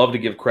I would love to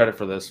give credit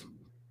for this.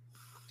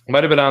 It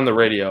might have been on the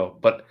radio,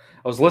 but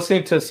I was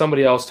listening to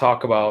somebody else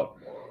talk about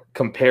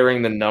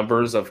comparing the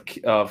numbers of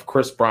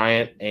Chris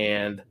Bryant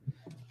and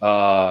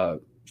Seiya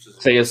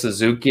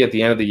Suzuki at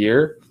the end of the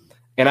year.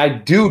 And I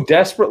do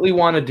desperately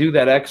want to do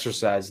that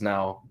exercise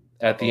now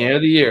at the end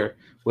of the year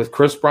with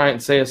Chris Bryant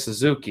and Seiya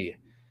Suzuki.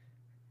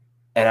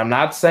 And I'm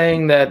not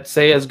saying that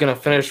Seiya is going to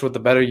finish with a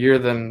better year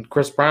than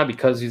Chris Bryant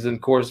because he's in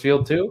Coors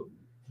Field too.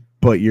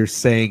 But you're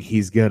saying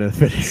he's going to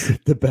finish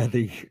with the better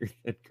year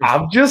than Chris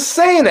I'm just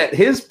saying at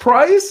his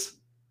price,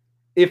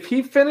 if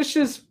he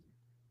finishes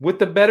with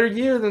the better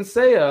year than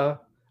Seiya,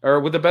 or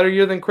with a better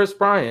year than Chris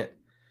Bryant,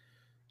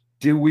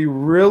 do we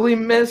really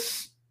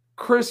miss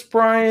Chris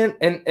Bryant?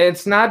 And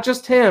it's not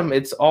just him.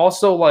 It's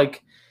also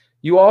like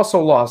you also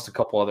lost a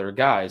couple other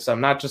guys.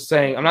 I'm not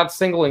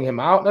singling him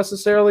out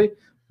necessarily,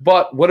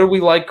 but what do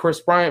we like Chris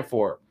Bryant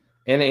for?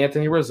 And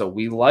Anthony Rizzo.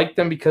 We liked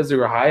them because they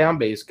were high on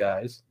base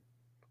guys.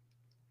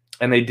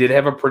 And they did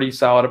have a pretty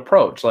solid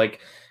approach.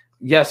 Like,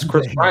 yes,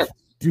 Chris Bryant.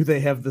 Do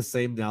they have the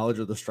same knowledge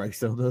of the strike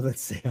zone though that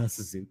Seiya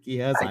Suzuki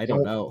has? I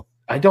don't know.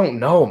 I don't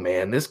know,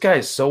 man. This guy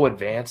is so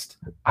advanced.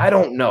 I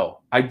don't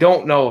know. I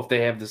don't know if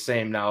they have the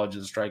same knowledge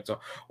of the strike zone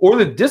or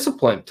the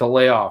discipline to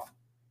lay off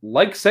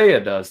like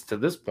Seiya does to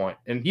this point.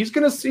 And he's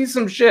going to see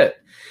some shit.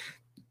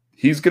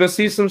 He's going to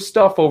see some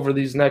stuff over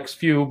these next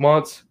few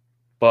months.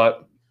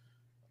 But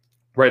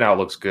right now it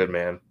looks good,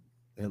 man.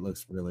 It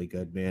looks really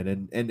good,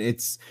 man. And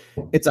it's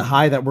a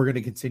high that we're going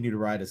to continue to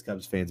ride as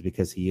Cubs fans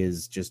because he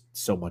is just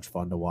so much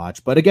fun to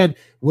watch. But again,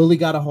 Willie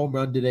got a home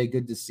run today.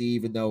 Good to see,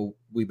 even though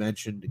we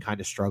mentioned kind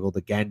of struggled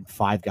again.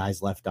 5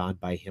 guys left on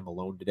by him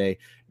alone today.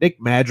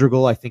 Nick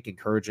Madrigal, I think,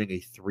 encouraging a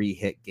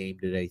 3-hit game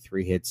today.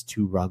 3 hits,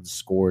 2 runs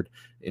scored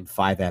in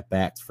 5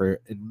 at-bats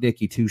for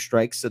Nicky, 2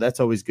 strikes. So that's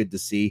always good to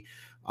see.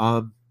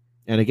 And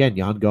again,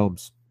 Yan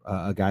Gomes,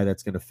 a guy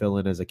that's going to fill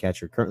in as a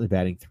catcher, currently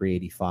batting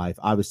 .385,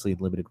 obviously in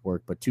limited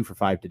work, but 2 for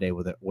 5 today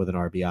with an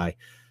RBI.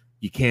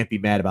 You can't be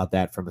mad about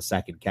that from a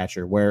second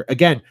catcher, where,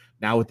 again,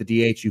 now with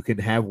the DH, you can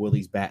have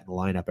Willie's bat in the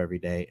lineup every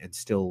day and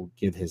still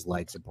give his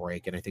legs a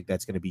break. And I think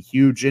that's going to be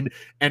huge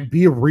and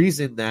be a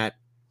reason that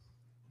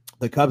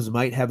the Cubs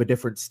might have a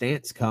different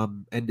stance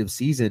come end of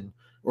season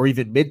or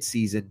even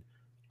mid-season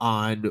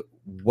on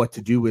what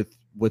to do with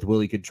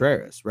Willie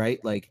Contreras, right?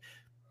 Like,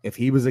 if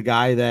he was a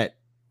guy that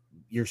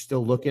you're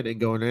still looking and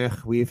going,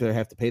 we either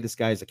have to pay this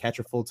guy as a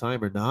catcher full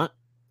time or not.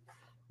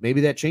 Maybe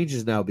that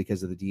changes now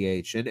because of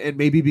the DH. And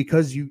maybe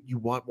because you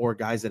want more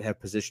guys that have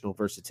positional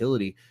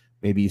versatility,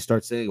 maybe you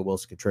start saying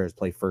Wilson Contreras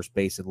play first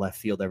base and left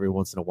field every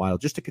once in a while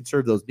just to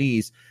conserve those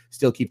knees,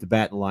 still keep the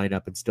bat in the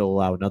lineup and still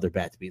allow another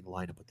bat to be in the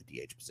lineup with the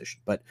DH position.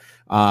 But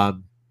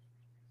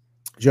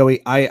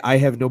Joey, I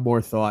have no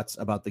more thoughts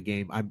about the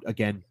game.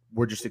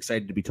 We're just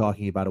excited to be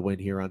talking about a win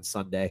here on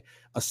Sunday,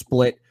 a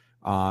split.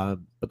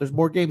 But there's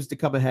more games to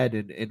come ahead,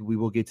 and we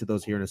will get to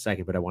those here in a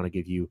second. But I want to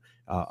give you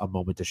a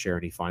moment to share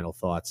any final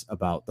thoughts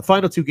about the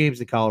final 2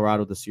 games in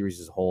Colorado, the series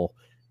as a whole,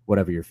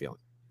 whatever you're feeling.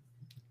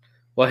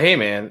 Well, hey,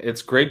 man,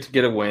 it's great to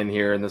get a win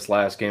here in this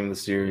last game of the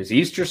series.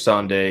 Easter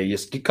Sunday, you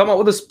come out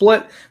with a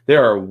split.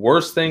 There are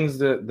worse things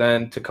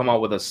than to come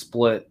out with a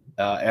split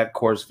at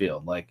Coors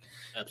Field. Like,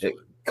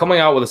 coming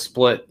out with a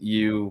split,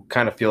 you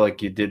kind of feel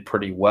like you did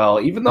pretty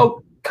well, even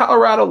though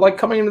Colorado, like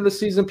coming into the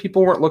season,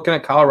 people weren't looking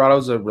at Colorado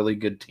as a really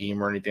good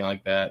team or anything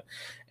like that.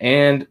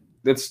 And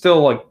it's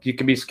still like you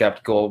can be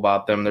skeptical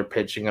about them, their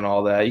pitching and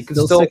all that. You can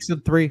still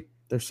 6-3.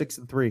 They're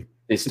 6-3.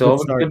 They still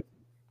have a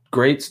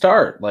great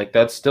start. Like,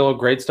 that's still a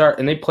great start.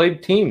 And they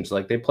played teams.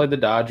 Like, they played the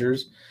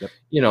Dodgers.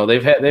 Yep.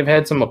 They've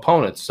had some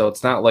opponents. So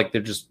it's not like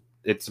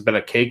it's been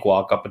a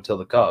cakewalk up until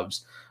the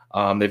Cubs.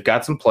 They've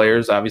got some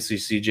players, obviously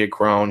CJ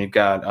Cron. You've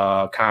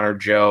got Connor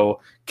Joe,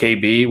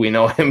 KB. We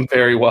know him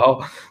very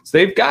well. So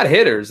they've got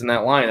hitters in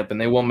that lineup, and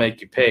they will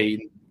make you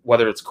pay,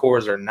 whether it's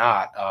Coors or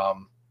not.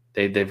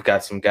 They've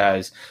got some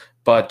guys.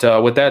 But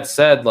with that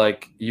said,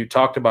 like you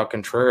talked about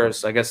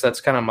Contreras, I guess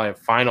that's kind of my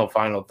final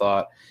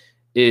thought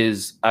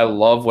is I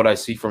love what I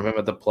see from him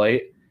at the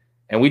plate.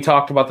 And we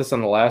talked about this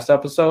on the last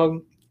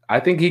episode. I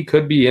think he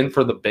could be in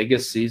for the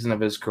biggest season of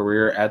his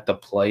career at the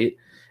plate.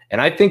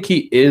 And I think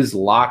he is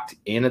locked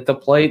in at the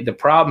plate. The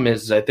problem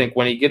is, I think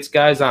when he gets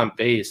guys on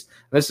base,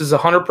 this is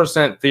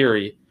 100%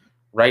 theory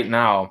right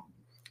now,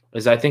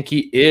 is I think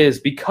he is,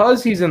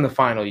 because he's in the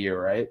final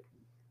year, right?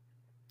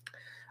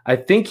 I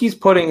think he's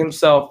putting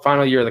himself,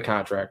 final year of the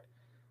contract,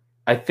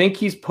 I think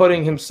he's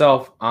putting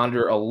himself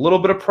under a little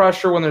bit of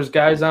pressure when there's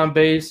guys on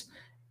base,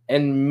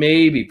 and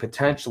maybe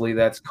potentially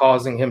that's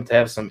causing him to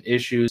have some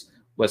issues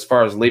as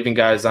far as leaving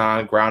guys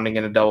on, grounding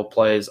into double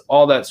plays,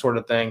 all that sort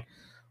of thing.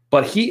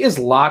 But he is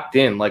locked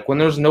in. Like when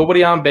there's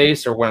nobody on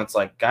base or when it's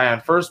like guy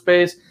on first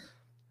base,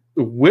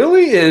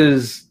 Willie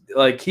is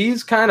like,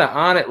 he's kind of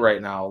on it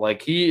right now.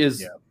 Like he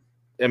is,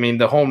 I mean,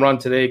 the home run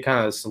today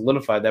kind of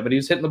solidified that, but he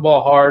was hitting the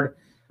ball hard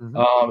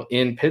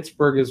in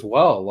Pittsburgh as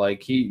well.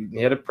 Like he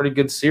had a pretty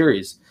good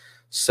series.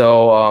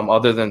 So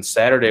other than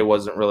Saturday,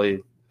 wasn't really,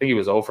 I think he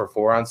was 0 for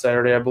 4 on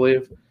Saturday, I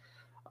believe.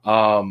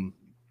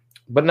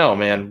 But no,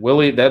 man,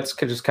 Willie, that's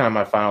just kind of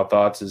my final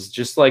thoughts, is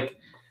just like,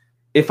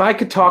 if I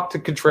could talk to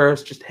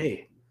Contreras, just,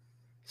 hey,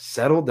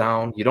 settle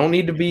down. You don't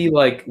need to be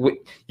like,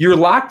 you're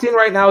locked in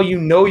right now. You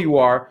know you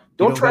are.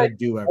 Don't try to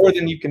do more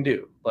than you can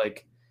do.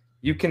 Like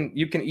you can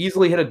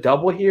easily hit a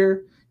double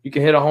here. You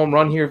can hit a home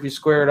run here if you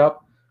square it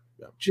up.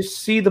 Just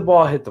see the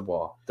ball, hit the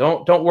ball.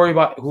 Don't worry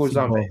about who's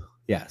on base.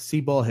 Yeah,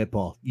 see ball, hit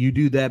ball. You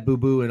do that,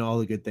 boo-boo, and all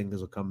the good things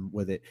will come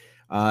with it.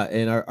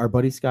 And our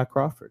buddy Scott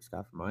Crawford,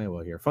 Scott from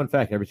Iowa here. Fun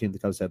fact, every team the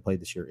Cubs have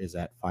played this year is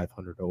at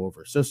 500 or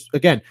over. So,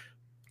 again,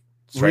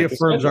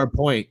 reaffirms our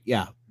point.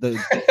 Yeah, the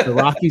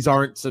Rockies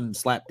aren't some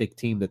slapdick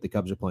team that the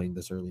Cubs are playing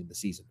this early in the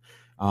season,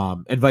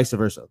 and vice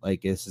versa.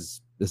 Like this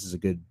is a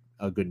good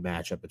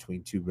matchup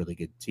between two really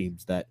good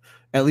teams that,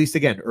 at least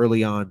again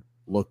early on,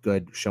 look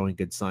good, showing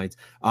good signs.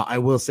 I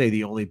will say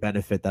the only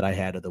benefit that I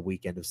had of the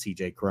weekend of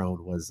CJ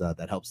Cron was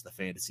that helps the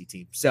fantasy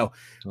team. So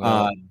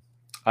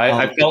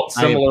I felt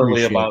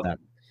similarly about that.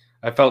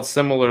 I felt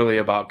similarly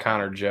about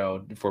Connor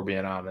Joe, if we're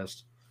being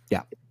honest.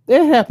 Yeah.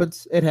 It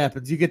happens. It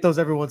happens. You get those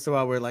every once in a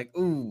while where like,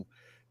 ooh,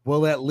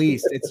 well, at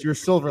least it's your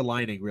silver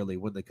lining, really,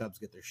 when the Cubs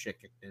get their shit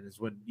kicked in, is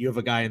when you have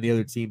a guy on the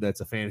other team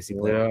that's a fantasy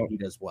player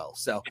as well.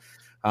 So,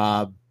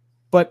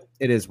 but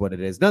it is what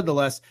it is.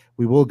 Nonetheless,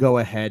 we will go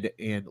ahead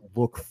and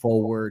look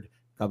forward.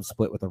 Cubs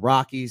split with the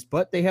Rockies,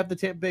 but they have the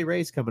Tampa Bay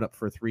Rays coming up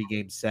for a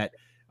 3-game set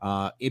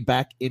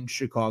back in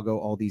Chicago.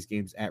 All these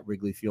games at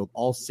Wrigley Field.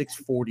 All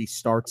 6:40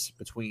 starts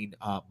between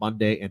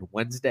Monday and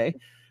Wednesday.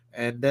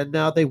 And then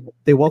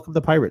they welcome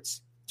the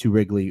Pirates to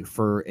Wrigley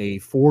for a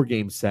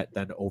 4-game set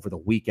then over the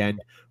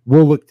weekend.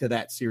 We'll look to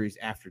that series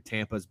after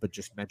Tampa's, but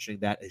just mentioning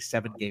that a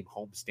 7-game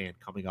homestand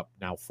coming up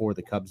now for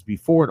the Cubs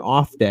before an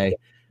off day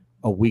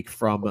a week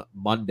from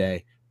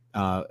Monday,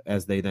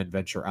 as they then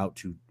venture out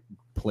to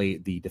play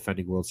the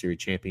defending World Series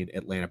champion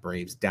Atlanta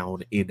Braves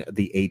down in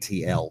the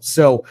ATL.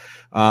 So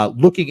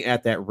looking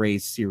at that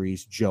Rays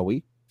series,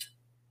 Joey,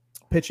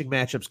 pitching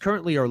matchups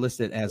currently are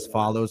listed as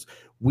follows.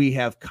 We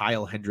have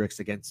Kyle Hendricks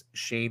against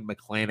Shane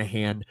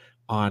McClanahan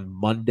on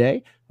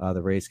Monday.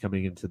 The Rays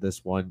coming into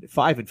this one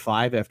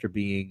 5-5 after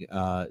being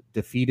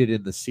defeated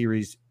in the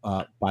series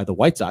by the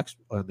White Sox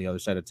on the other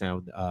side of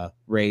town.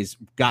 Rays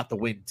got the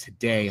win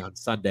today on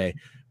Sunday,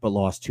 but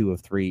lost 2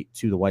 of 3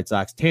 to the White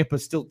Sox. Tampa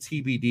still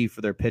TBD for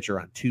their pitcher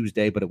on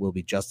Tuesday, but it will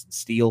be Justin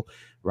Steele,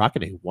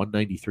 rocking a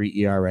 1.93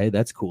 ERA.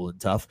 That's cool and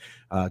tough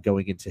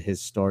going into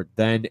his start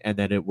then. And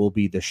then it will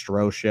be the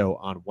Stroh Show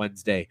on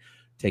Wednesday,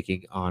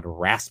 taking on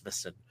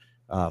Rasmussen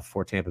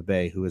for Tampa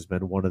Bay, who has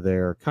been one of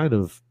their kind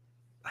of,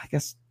 I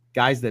guess,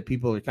 guys that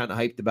people are kind of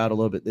hyped about a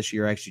little bit this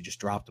year. I actually just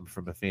dropped him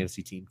from a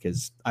fantasy team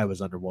because I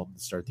was underwhelmed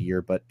to start the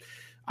year, but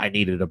I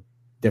needed a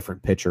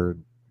different pitcher.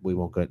 We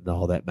won't get into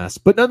all that mess.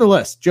 But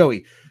nonetheless,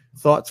 Joey,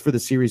 thoughts for the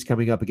series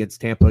coming up against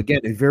Tampa?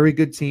 Again, a very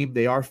good team.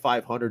 They are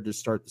 500 to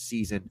start the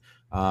season,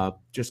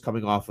 just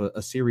coming off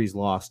a series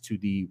loss to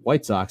the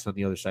White Sox on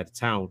the other side of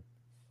town.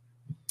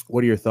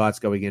 What are your thoughts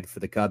going in for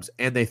the Cubs?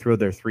 And they throw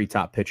their 3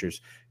 top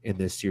pitchers in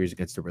this series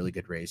against a really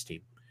good Rays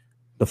team.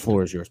 The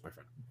floor is yours, my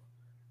friend.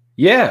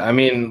 Yeah, I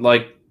mean,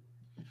 like,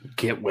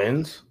 get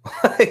wins.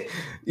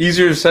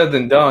 Easier said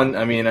than done.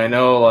 I mean, I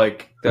know,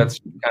 like, that's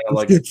kind of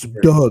like get some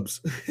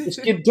dubs.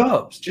 Just get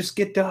dubs. Just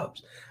get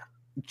dubs.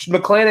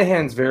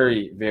 McClanahan's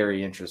very,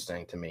 very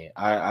interesting to me.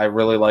 I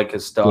really like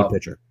his stuff. Good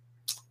pitcher.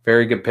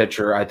 Very good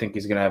pitcher. I think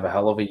he's going to have a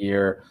hell of a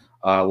year.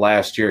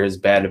 Last year, his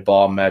batted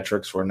ball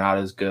metrics were not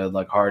as good,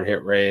 like hard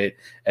hit rate,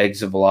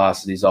 exit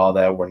velocities, all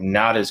that were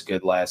not as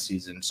good last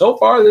season. So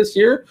far this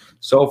year,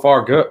 so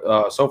far good.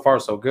 So far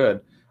so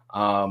good.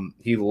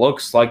 He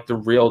looks like the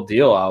real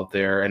deal out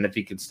there, and if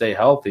he could stay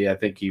healthy, I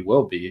think he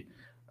will be.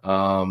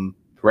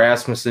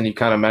 Rasmussen, you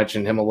kind of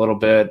mentioned him a little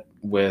bit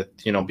with,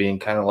 being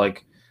kind of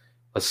like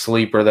a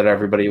sleeper that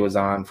everybody was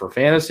on for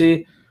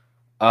fantasy.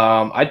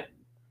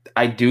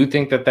 I do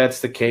think that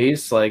that's the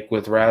case, like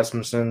with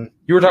Rasmussen.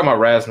 You were talking about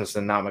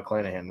Rasmussen, not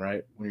McClanahan,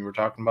 right? When you were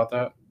talking about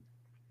that?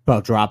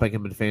 About dropping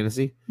him in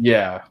fantasy?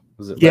 Yeah.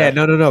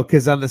 No.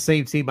 Because on the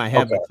same team, I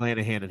have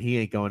McClanahan, and he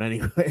ain't going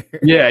anywhere.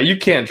 Yeah, you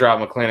can't drop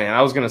McClanahan.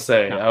 I was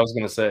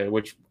gonna say,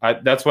 which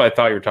that's what I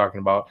thought you were talking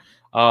about.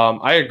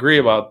 I agree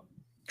about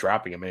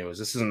dropping him anyways.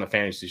 This isn't a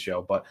fantasy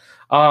show, but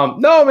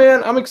no,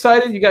 man, I'm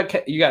excited. You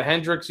got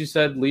Hendricks, you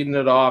said, leading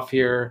it off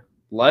here.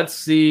 Let's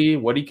see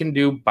what he can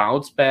do.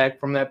 Bounce back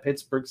from that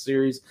Pittsburgh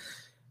series.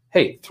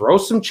 Hey, throw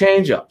some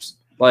change-ups.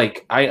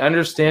 Like, I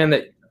understand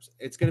that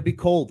it's going to be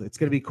cold. It's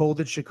going to be cold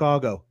in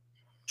Chicago.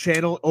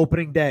 Channel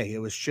opening day. It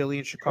was chilly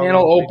in Chicago.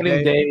 Channel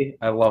opening day.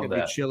 I love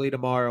that. Be chilly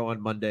tomorrow on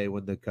Monday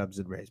when the Cubs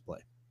and Rays play.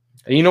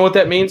 And you know what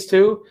that means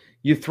too?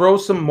 You throw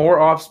some more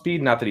off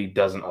speed. Not that he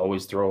doesn't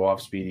always throw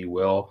off speed. He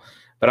will.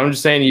 But I'm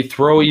just saying you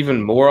throw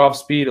even more off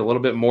speed, a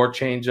little bit more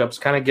change-ups,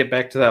 kind of get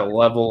back to that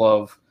level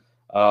of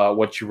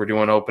what you were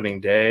doing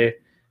opening day.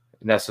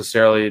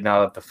 Necessarily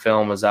now that the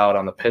film is out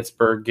on the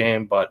Pittsburgh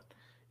game, but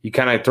you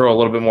kind of throw a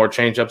little bit more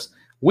change-ups.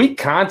 Weak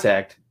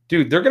contact.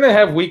 Dude, they're going to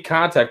have weak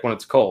contact when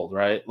it's cold,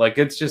 right? Like,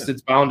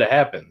 it's bound to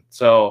happen.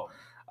 So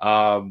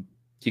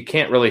you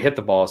can't really hit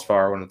the ball as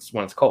far when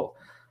it's cold.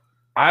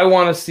 I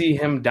want to see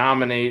him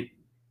dominate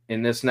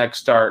in this next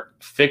start,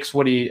 fix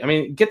get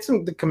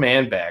the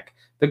command back.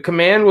 The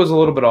command was a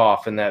little bit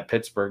off in that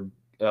Pittsburgh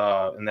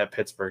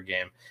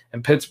game,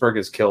 and Pittsburgh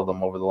has killed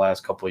them over the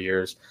last couple of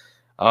years.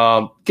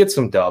 Get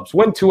some dubs.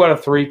 Win 2 out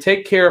of 3.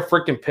 Take care of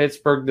freaking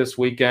Pittsburgh this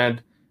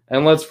weekend,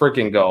 and let's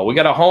freaking go. We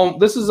got a home.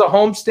 This is a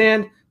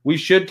homestand we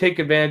should take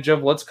advantage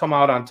of. Let's come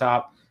out on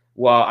top.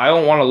 Well, I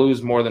don't want to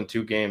lose more than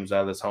 2 games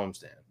out of this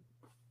homestand.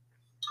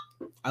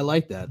 I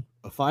like that.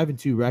 A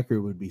 5-2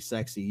 record would be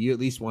sexy. You at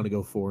least want to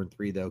go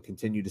 4-3, though.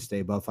 Continue to stay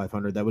above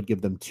 500. That would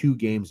give them 2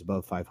 games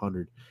above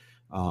 500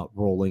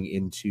 rolling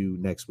into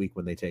next week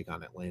when they take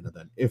on Atlanta,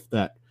 then, if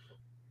that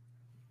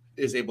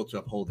is able to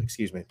uphold.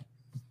 Excuse me.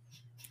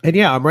 And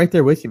yeah, I'm right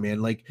there with you,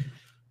 man. Like,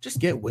 just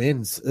get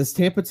wins. This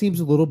Tampa team's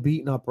a little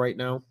beaten up right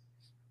now.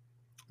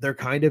 They're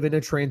kind of in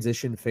a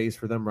transition phase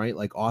for them, right?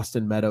 Like,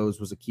 Austin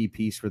Meadows was a key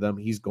piece for them.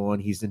 He's gone.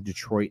 He's in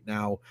Detroit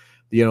now.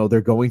 You know,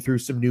 they're going through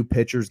some new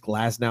pitchers.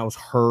 Glasnow's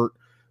hurt.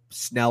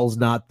 Snell's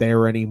not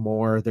there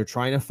anymore. They're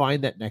trying to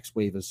find that next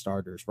wave of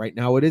starters. Right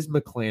now it is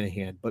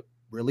McClanahan, but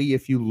really,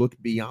 if you look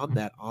beyond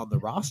that on the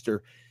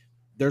roster,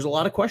 there's a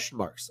lot of question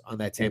marks on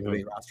that Tampa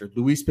Bay roster.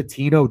 Luis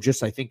Patino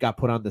just, I think, got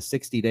put on the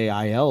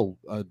 60-day IL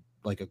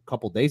like a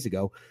couple days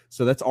ago.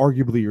 So that's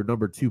arguably your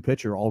number 2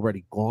 pitcher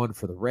already gone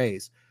for the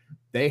Rays.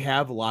 They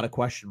have a lot of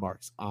question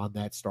marks on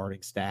that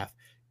starting staff.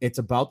 It's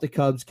about the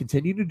Cubs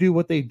continue to do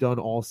what they've done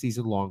all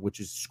season long, which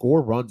is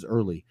score runs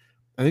early.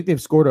 I think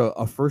they've scored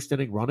a first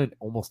inning run in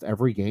almost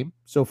every game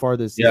so far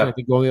this season. I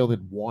think only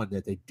one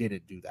that they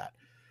didn't do that.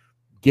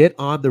 Get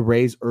on the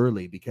Rays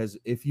early, because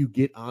if you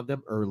get on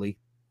them early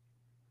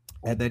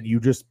and then you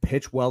just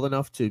pitch well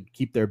enough to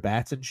keep their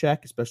bats in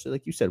check, especially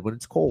like you said, when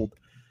it's cold,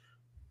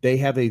 they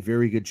have a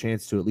very good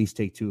chance to at least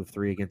take 2 of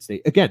 3 against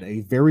a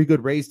very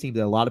good Rays team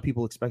that a lot of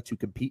people expect to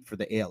compete for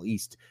the AL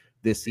East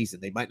this season.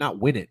 They might not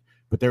win it,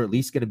 but they're at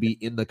least going to be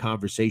in the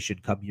conversation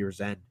come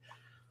year's end.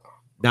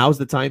 Now's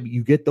the time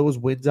you get those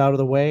wins out of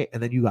the way,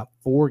 and then you got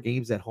 4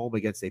 games at home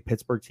against a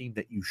Pittsburgh team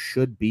that you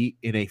should beat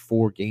in a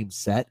 4-game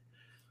set.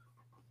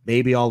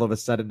 Maybe all of a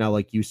sudden now,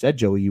 like you said,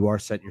 Joey, you are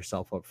setting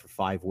yourself up for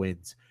 5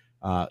 wins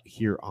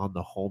here on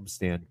the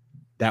homestand.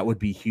 That would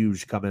be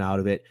huge coming out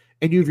of it.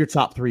 And you have your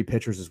top 3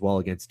 pitchers as well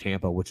against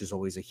Tampa, which is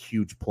always a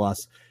huge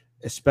plus,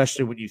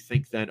 especially when you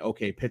think then,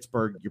 okay,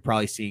 Pittsburgh, you're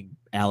probably seeing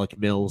Alec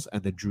Mills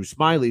and then Drew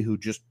Smyly, who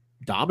just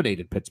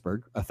dominated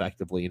Pittsburgh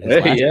effectively in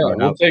his last year.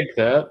 We'll take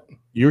that.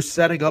 You're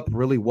setting up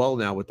really well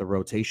now with the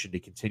rotation to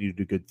continue to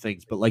do good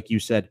things. But like you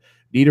said,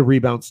 need a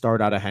rebound start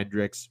out of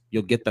Hendricks.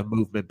 You'll get the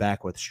movement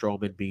back with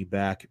Stroman being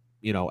back,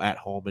 at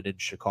home and in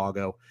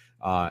Chicago.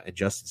 And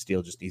Justin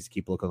Steele just needs to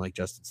keep looking like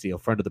Justin Steele.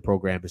 Friend of the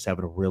program is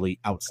having a really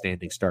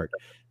outstanding start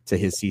to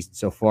his season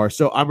so far.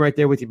 So I'm right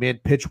there with you, man.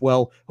 Pitch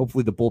well.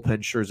 Hopefully the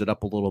bullpen shores it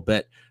up a little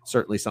bit.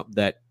 Certainly something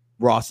that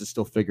Ross is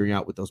still figuring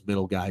out with those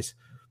middle guys.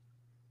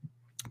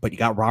 But you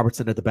got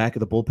Robertson at the back of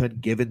the bullpen.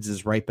 Givens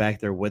is right back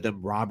there with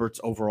him. Roberts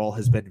overall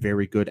has been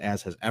very good,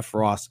 as has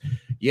Efros.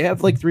 You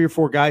have like 3 or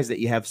 4 guys that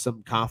you have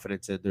some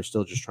confidence in. They're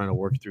still just trying to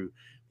work through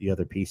the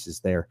other pieces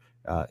there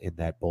in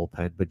that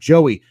bullpen. But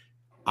Joey,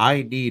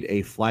 I need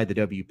a fly the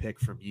W pick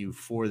from you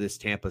for this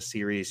Tampa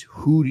series.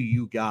 Who do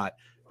you got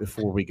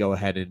before we go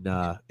ahead and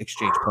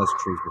exchange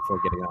pleasantries before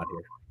getting on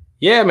here?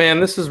 Yeah, man,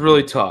 this is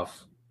really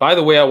tough. By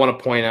the way, I want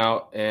to point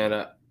out,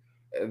 and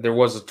there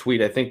was a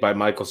tweet, I think, by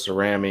Michael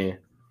Cerami.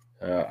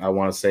 I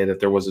want to say that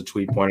there was a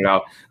tweet pointed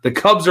out. The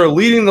Cubs are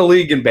leading the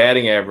league in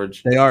batting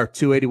average. They are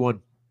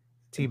 281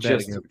 team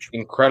just batting average.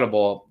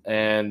 Incredible.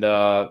 And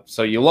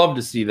so you love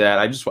to see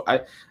that.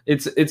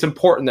 It's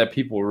important that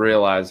people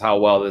realize how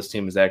well this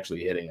team is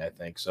actually hitting, I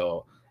think.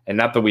 So, and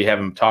not that we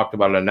haven't talked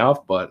about it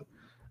enough, but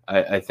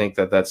I think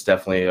that that's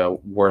definitely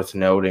worth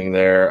noting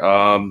there.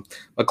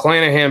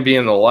 McClanahan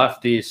being the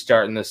lefty,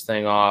 starting this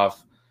thing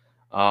off,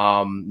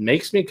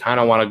 makes me kind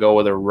of want to go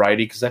with a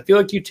righty, because I feel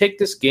like you take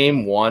this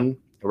game 1,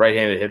 a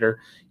right-handed hitter.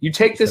 You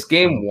take this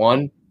game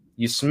 1,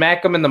 you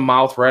smack him in the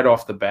mouth right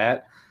off the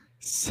bat.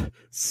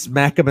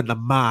 Smack him in the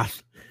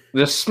mouth.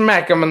 Just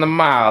smack him in the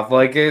mouth.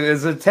 Like,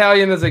 as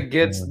Italian as it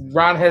gets.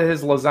 Ron had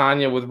his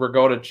lasagna with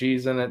ricotta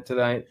cheese in it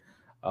tonight.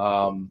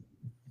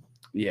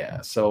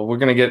 Yeah, so we're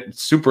gonna get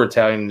super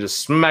Italian and just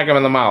smack him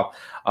in the mouth.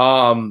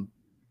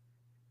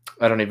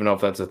 I don't even know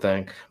if that's a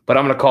thing, but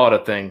I'm gonna call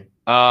it a thing.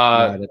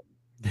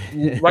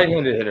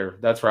 Right-handed hitter.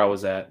 That's where I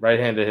was at.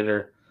 Right-handed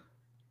hitter.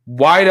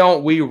 Why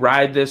don't we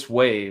ride this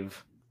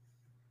wave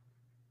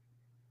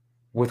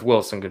with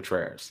Wilson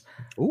Contreras?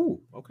 Ooh,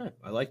 okay.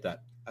 I like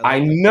that. I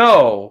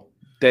know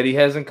that he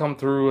hasn't come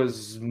through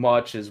as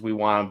much as we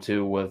want him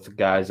to with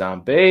guys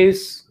on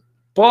base,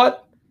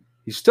 but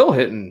he's still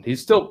hitting.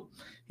 He's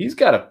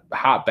got a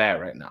hot bat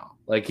right now.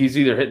 Like he's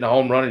either hitting a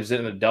home run or he's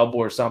hitting a double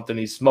or something.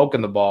 He's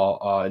smoking the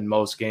ball in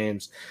most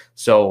games.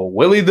 So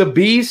Willie the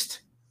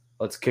Beast,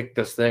 let's kick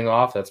this thing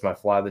off. That's my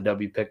fly the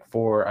W pick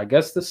for, I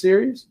guess, the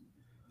series.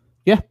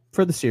 Yeah,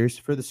 for the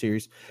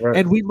series. Right.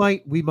 And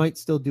we might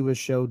still do a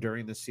show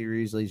during the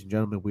series, ladies and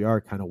gentlemen. We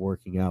are kind of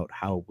working out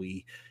how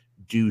we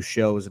do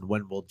shows and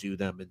when we'll do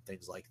them and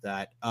things like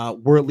that.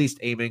 We're at least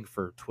aiming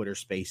for Twitter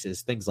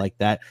Spaces, things like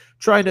that.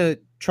 Trying to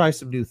try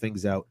some new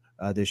things out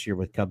this year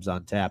with Cubs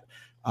on Tap.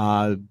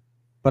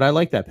 But I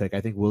like that pick.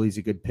 I think Willie's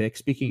a good pick.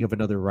 Speaking of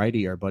another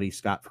righty, our buddy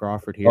Scott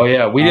Crawford here. Oh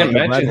yeah, we didn't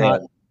mention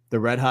that. The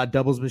Red Hot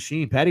Doubles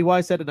machine. Patty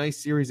Wise had a nice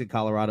series in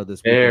Colorado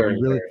this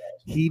week.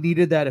 He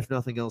needed that, if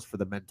nothing else, for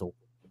the mental.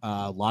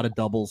 A lot of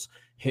doubles,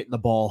 hitting the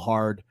ball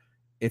hard.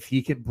 If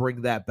he can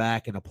bring that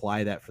back and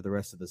apply that for the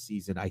rest of the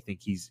season, I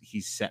think he's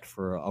set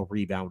for a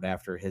rebound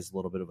after his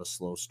little bit of a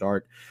slow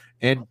start.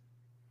 And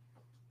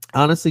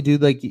honestly,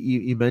 dude, like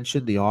you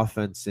mentioned the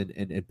offense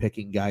and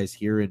picking guys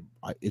here, and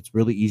it's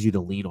really easy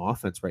to lean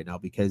offense right now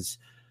because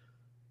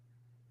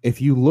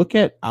if you look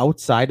at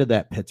outside of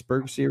that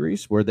Pittsburgh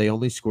series where they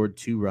only scored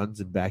 2 runs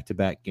in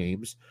back-to-back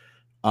games,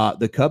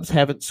 the Cubs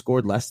haven't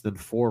scored less than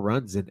 4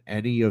 runs in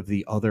any of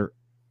the other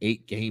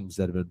 8 games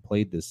that have been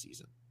played this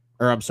season.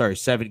 Or I'm sorry,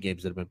 7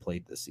 games that have been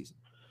played this season.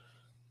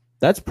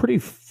 That's pretty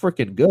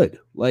freaking good.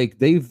 Like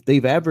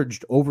they've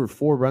averaged over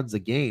 4 runs a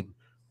game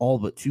all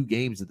but 2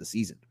 games of the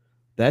season.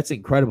 That's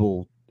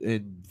incredible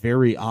and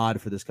very odd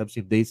for this Cubs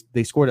team.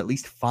 They scored at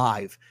least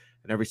 5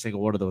 in every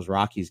single one of those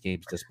Rockies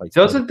games, despite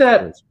doesn't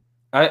that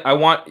I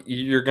want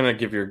you're gonna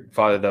give your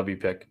father W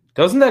pick.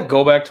 Doesn't that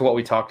go back to what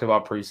we talked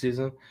about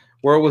preseason,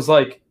 where it was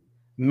like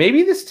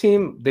maybe this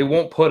team they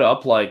won't put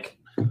up like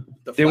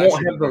they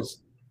won't have those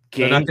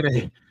games,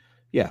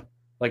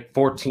 like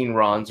 14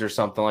 runs or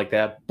something like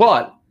that,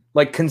 but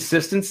like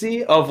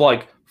consistency of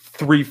like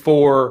 3,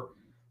 4,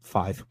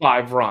 5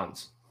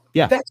 runs.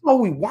 Yeah, that's all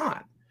we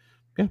want.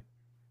 Yeah,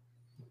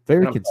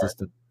 very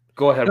consistent. Sorry.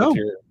 Go ahead with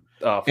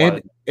your.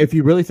 And if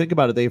you really think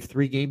about it, they have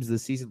 3 games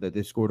this season that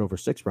they've scored over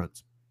 6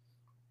 runs.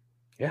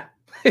 Yeah,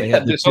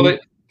 so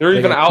they're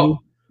even out.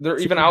 They're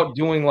even out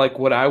doing like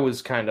what I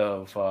was kind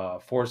of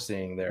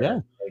foreseeing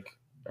there, like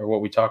or what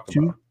we talked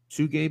about.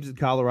 2 games in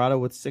Colorado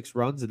with 6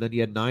 runs, and then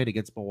you had 9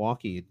 against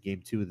Milwaukee in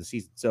Game 2 of the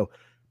season. So,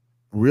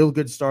 real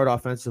good start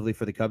offensively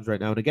for the Cubs right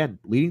now. And again,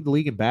 leading the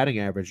league in batting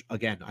average.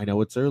 Again, I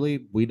know it's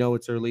early. We know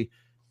it's early.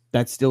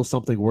 That's still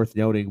something worth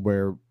noting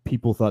where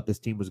people thought this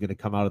team was going to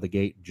come out of the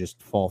gate and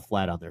just fall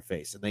flat on their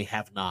face, and they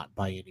have not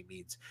by any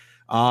means.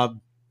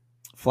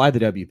 Fly the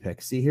W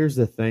pick. See, here's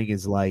the thing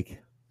is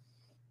like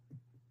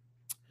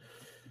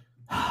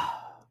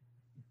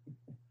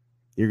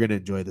you're going to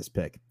enjoy this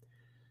pick.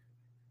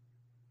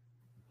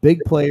 Big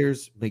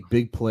players make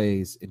big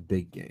plays in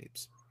big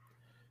games.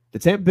 The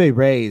Tampa Bay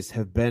Rays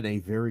have been a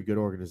very good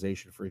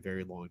organization for a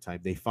very long time.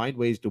 They find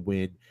ways to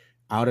win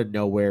out of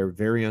nowhere,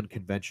 very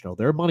unconventional.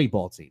 They're a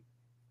Moneyball team.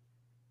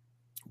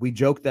 We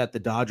joke that the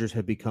Dodgers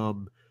have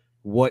become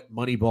what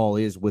Moneyball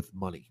is with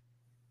money,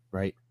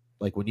 right?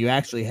 Like when you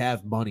actually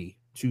have money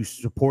to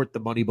support the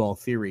Moneyball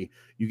theory,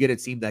 you get a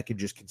team that can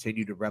just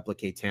continue to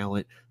replicate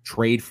talent,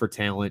 trade for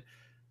talent,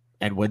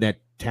 and when that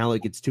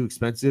talent gets too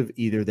expensive,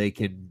 either they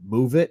can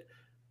move it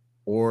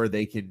or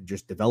they can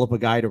just develop a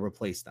guy to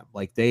replace them.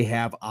 Like they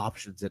have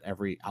options at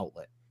every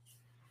outlet.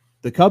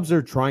 The Cubs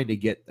are trying to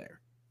get there,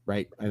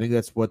 right? I think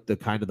that's what the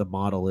kind of the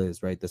model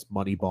is, right? This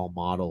Moneyball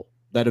model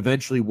that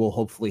eventually will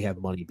hopefully have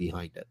money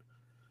behind it.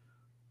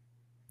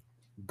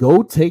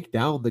 Go take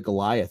down the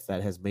Goliath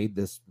that has made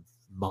this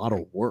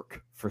model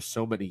work for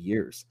so many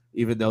years,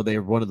 even though they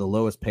are one of the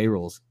lowest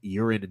payrolls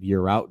year in and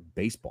year out in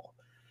baseball.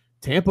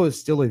 Tampa is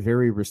still a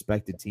very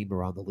respected team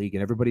around the league,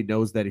 and everybody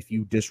knows that if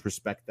you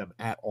disrespect them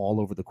at all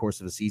over the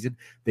course of a season,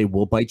 they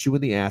will bite you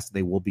in the ass, and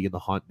they will be in the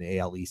hunt in the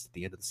AL East at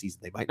the end of the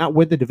season. They might not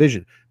win the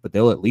division, but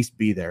they'll at least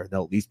be there.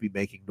 They'll at least be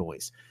making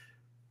noise.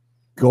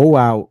 Go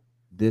out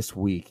this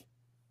week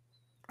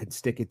and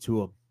stick it to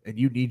them, and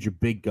you need your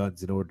big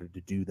guns in order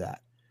to do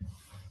that.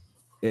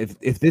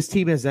 If this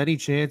team has any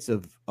chance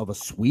of a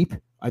sweep,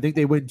 I think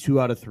they win 2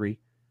 out of 3.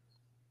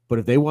 But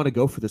if they want to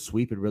go for the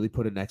sweep and really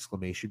put an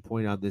exclamation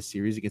point on this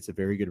series against a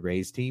very good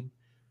Rays team,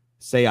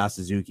 Seiya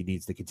Suzuki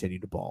needs to continue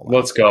to ball out.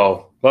 Let's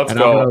go. I'm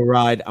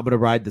gonna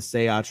ride the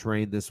Seiya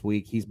train this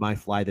week. He's my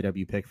fly the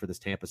W pick for this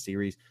Tampa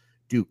series.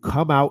 Dude,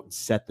 come out and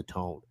set the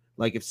tone.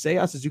 Like if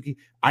Seiya Suzuki,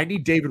 I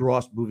need David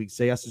Ross moving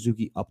Seiya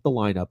Suzuki up the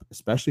lineup,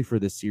 especially for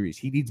this series.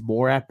 He needs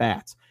more at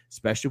bats,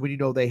 especially when you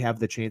know they have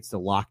the chance to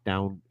lock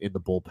down in the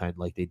bullpen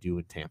like they do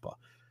in Tampa.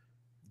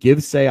 Give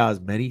Seiya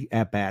as many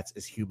at-bats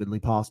as humanly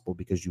possible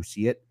because you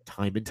see it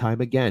time and time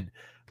again.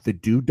 The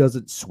dude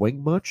doesn't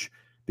swing much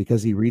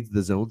because he reads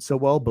the zone so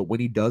well, but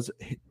when he does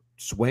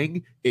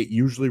swing, it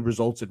usually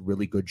results in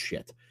really good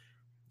shit.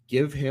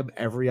 Give him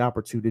every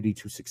opportunity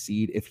to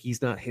succeed. If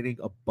he's not hitting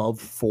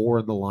above 4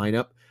 in the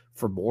lineup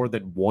for more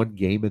than one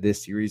game of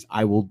this series,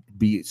 I will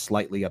be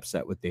slightly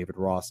upset with David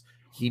Ross.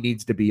 He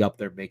needs to be up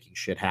there making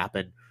shit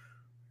happen.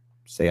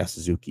 Seiya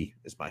Suzuki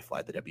is my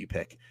Fly the W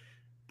pick.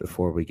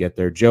 Before we get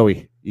there,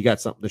 Joey, you got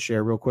something to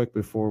share real quick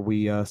before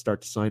we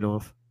start to sign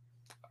off?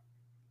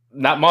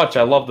 Not much.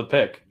 I love the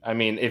pick. I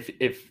mean,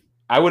 if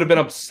I would have been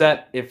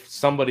upset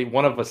if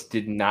one of us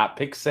did not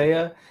pick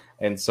Seiya,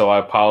 and so I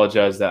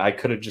apologize that I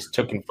could have just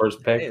taken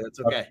first pick. Hey, that's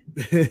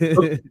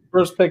okay.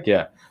 First pick,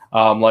 yeah.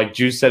 Like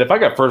Juice said, if I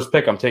got first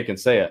pick, I'm taking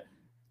Seiya.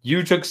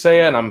 You took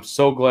Seiya, and I'm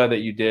so glad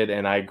that you did,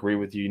 and I agree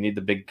with you. You need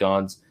the big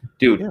guns.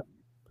 Dude, yeah.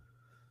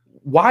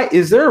 Why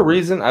is there a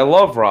reason? I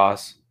love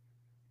Ross.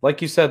 Like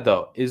you said,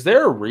 though, is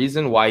there a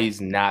reason why he's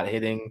not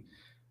hitting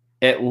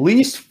at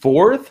least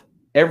 4th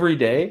every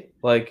day?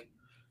 Like,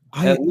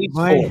 at least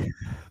 4th.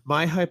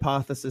 My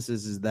hypothesis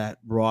is that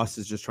Ross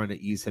is just trying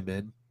to ease him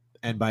in,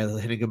 and by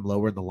hitting him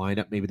lower in the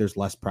lineup, maybe there's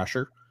less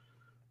pressure.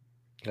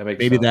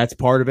 Maybe sense. That's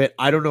part of it.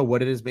 I don't know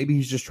what it is. Maybe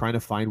he's just trying to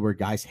find where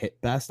guys hit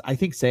best. I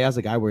think Seiya's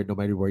a guy where no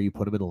matter where you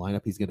put him in the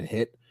lineup, he's going to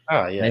hit.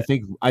 Oh yeah.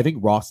 And I think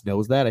Ross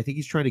knows that. I think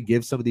he's trying to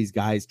give some of these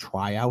guys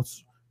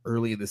tryouts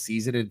early in the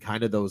season in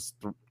kind of those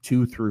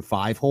 2 through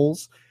 5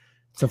 holes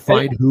to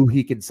find who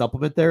he can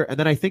supplement there. And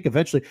then I think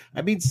eventually,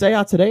 I mean,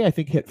 Seiya today, I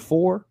think hit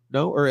 4,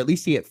 or at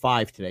least he hit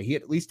 5 today. He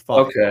hit at least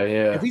 5. Okay,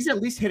 yeah. If he's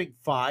at least hitting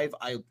 5,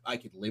 I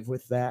could live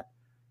with that.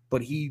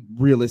 But he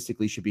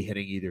realistically should be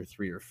hitting either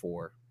 3 or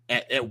 4.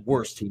 At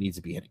worst, he needs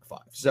to be hitting 5.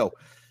 So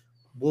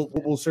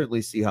we'll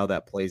certainly see how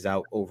that plays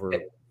out over.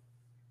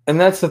 And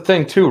that's the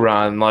thing too,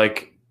 Ron.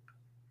 Like,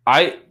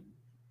 I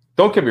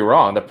don't get me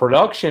wrong, the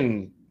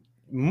production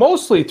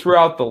mostly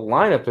throughout the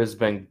lineup has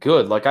been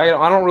good. Like, I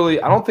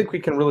don't think we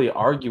can really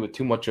argue with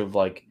too much of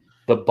like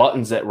the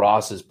buttons that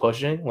Ross is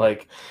pushing.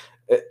 Like,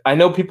 I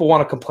know people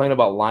want to complain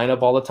about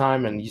lineup all the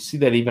time, and you see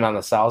that even on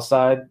the South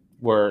Side,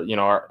 where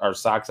our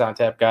Sox on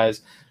Tap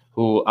guys,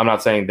 who I'm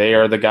not saying they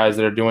are the guys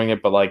that are doing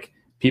it, but like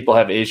people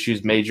have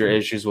major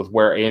issues with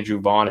where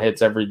Andrew Vaughn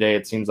hits every day.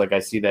 It seems like I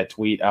see that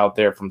tweet out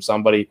there from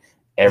somebody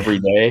every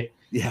day.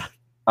 Yeah.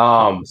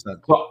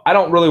 So I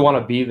don't really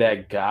want to be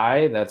that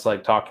guy that's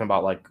like talking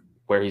about like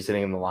where he's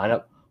hitting in the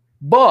lineup.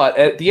 But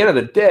at the end of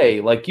the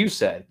day, like you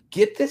said,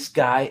 get this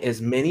guy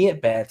as many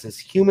at-bats as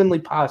humanly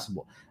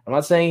possible. I'm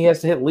not saying he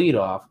has to hit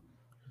leadoff,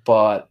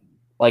 but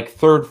like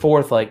 3rd,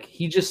 4th, like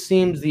he just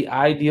seems the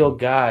ideal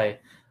guy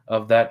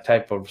of that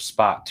type of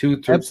spot.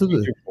 2, 3,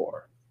 absolutely. 3,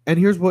 4. And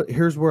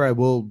here's where I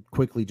will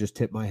quickly just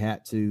tip my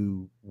hat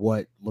to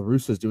what La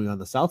Russa is doing on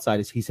the South Side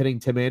is he's hitting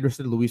Tim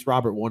Anderson, Luis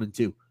Robert 1 and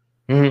 2.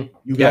 Mm-hmm.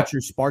 You got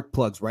your spark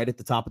plugs right at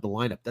the top of the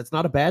lineup. That's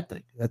not a bad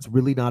thing. That's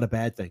really not a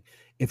bad thing.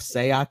 If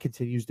Seiya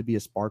continues to be a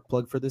spark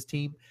plug for this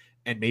team,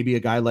 and maybe a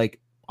guy like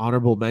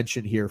honorable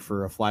mention here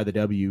for a Fly the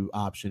W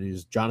option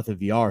is Jonathan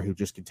VR, who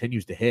just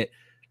continues to hit.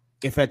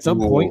 If at some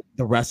point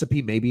the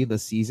recipe maybe in the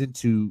season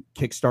to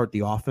kickstart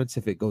the offense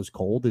if it goes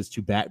cold is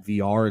to bat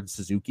VR and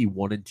Suzuki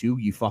 1 and 2,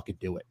 you fucking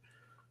do it.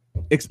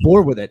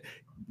 Explore with it.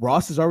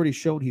 Ross has already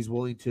shown he's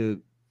willing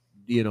to,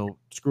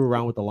 screw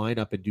around with the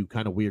lineup and do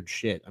kind of weird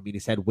shit. I mean,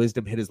 he's had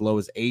Wisdom hit as low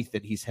as 8th,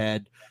 and he's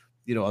had,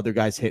 other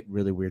guys hit in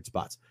really weird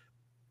spots.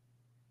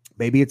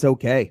 Maybe it's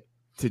okay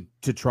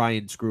to try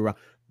and screw around.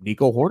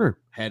 Nico Horner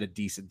had a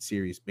decent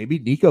series. Maybe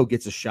Nico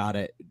gets a shot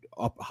at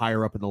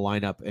higher up in the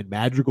lineup and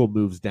Madrigal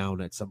moves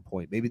down at some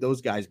point. Maybe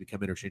those guys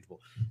become interchangeable.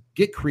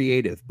 Get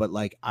creative, but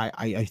like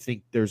I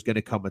think there's going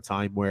to come a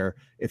time where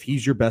if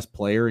he's your best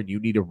player and you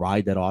need to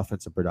ride that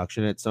offensive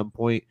production at some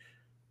point,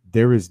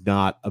 there is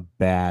not a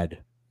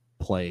bad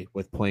play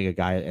with playing a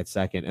guy at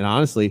second. And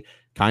honestly,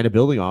 kind of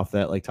building off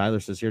that, like Tyler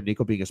says here,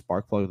 Nico being a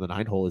spark plug in the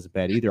 9 hole isn't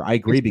bad either. I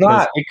agree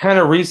because it kind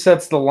of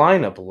resets the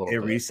lineup a little bit.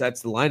 It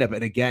resets the lineup.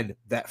 And again,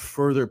 that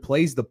further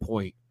plays the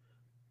point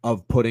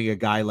of putting a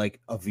guy like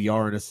a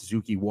VR and a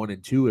Suzuki 1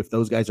 and 2. If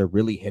those guys are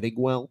really hitting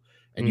well,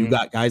 and you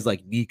got guys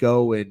like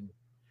Nico and,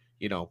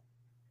 I don't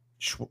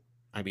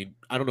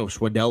know if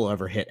Schwindel will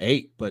ever hit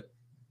 8, but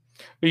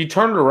you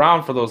turned it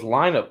around for those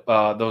lineup,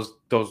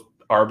 those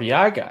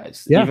RBI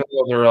guys. Yeah. Even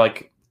though they're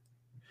like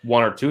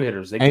 1 or 2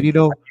 hitters. And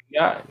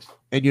guys.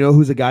 And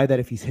who's a guy that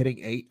if he's hitting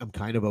 8, I'm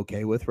kind of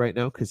okay with right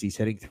now because he's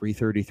hitting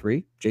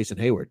 333? Jason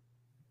Hayward.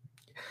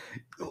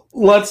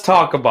 Let's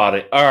talk about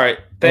it. All right.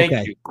 Thank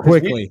you.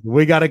 Quickly.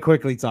 We got to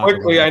quickly talk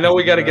about it. I know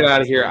we got to get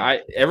out of here.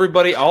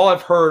 Everybody, all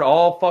I've heard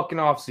all fucking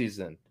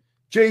offseason,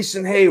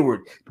 Jason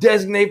Hayward,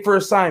 designate for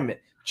assignment.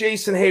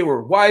 Jason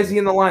Hayward, why is he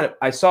in the lineup?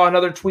 I saw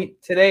another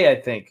tweet today, I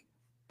think,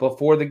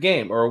 before the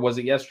game, or was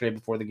it yesterday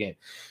before the game?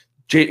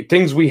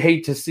 Things we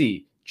hate to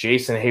see.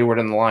 Jason Hayward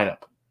in the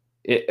lineup.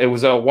 It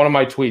was one of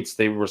my tweets.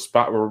 They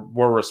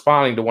were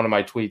responding to one of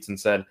my tweets and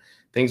said,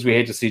 things we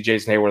hate to see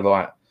Jason Hayward in the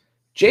lineup.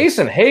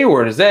 Jason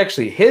Hayward is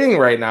actually hitting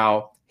right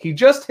now. He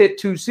just hit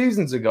 2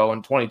 seasons ago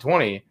in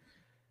 2020.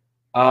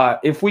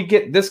 If we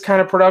get this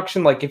kind of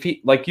production, like if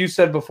he, like you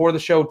said before the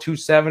show,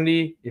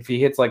 270, if he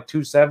hits like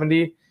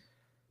 270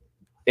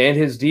 and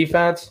his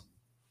defense,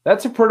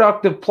 that's a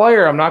productive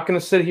player. I'm not going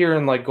to sit here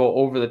and like go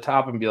over the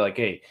top and be like,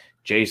 hey,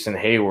 Jason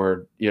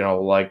Hayward,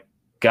 like,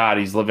 God,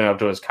 he's living up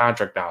to his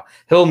contract now.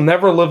 He'll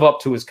never live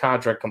up to his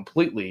contract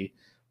completely.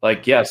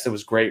 Like, yes, it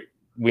was great.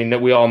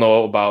 We all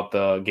know about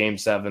the Game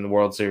 7, the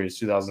World Series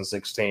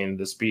 2016,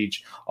 the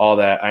speech, all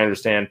that. I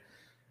understand.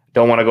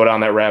 Don't want to go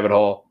down that rabbit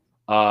hole.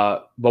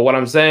 But what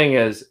I'm saying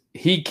is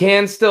he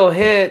can still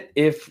hit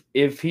if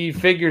he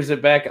figures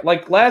it back.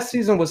 Like last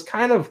season was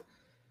kind of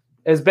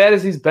as bad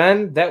as he's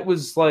been. That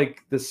was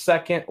like the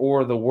second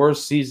or the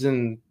worst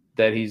season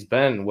that he's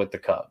been with the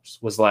Cubs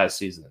was last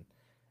season.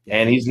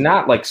 And he's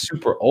not like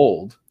super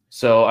old.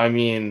 So, I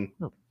mean,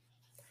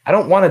 I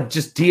don't want to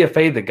just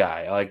DFA the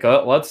guy. Like,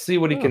 let's see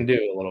what he can do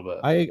a little bit.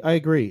 I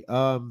agree.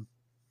 A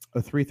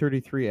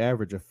 333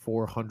 average of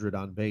 400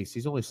 on base.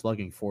 He's only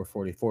slugging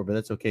 444, but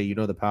that's okay.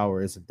 The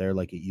power isn't there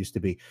like it used to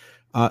be.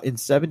 In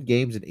 7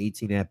 games and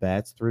 18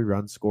 at-bats, 3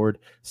 runs scored,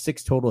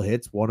 6 total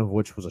hits, one of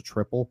which was a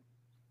triple.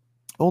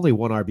 Only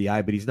 1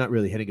 RBI, but he's not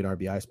really hitting at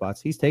RBI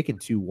spots. He's taken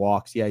 2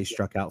 walks. Yeah, he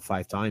struck out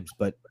 5 times,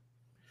 but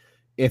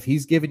if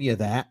he's giving you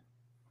that,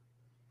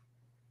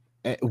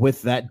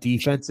 with that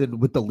defense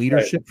and with the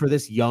leadership for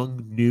this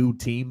young new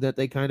team that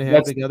they kind of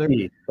have together.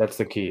 That's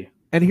the key.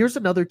 And here's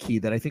another key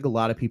that I think a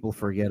lot of people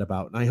forget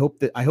about. And I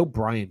hope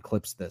Brian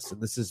clips this. And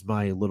this is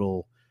my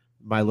little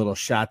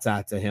shots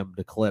out to him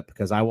to clip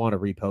because I want to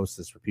repost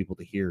this for people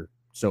to hear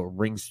so it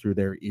rings through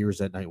their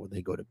ears at night when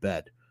they go to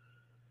bed.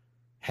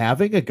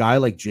 Having a guy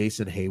like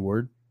Jason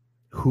Hayward,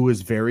 who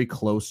is very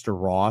close to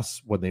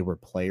Ross when they were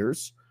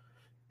players,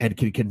 and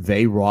can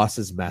convey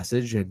Ross's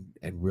message and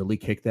really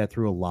kick that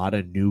through a lot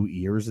of new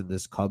ears in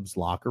this Cubs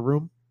locker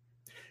room.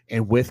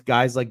 And with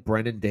guys like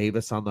Brennan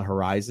Davis on the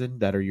horizon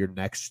that are your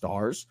next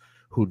stars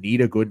who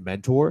need a good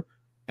mentor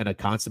and a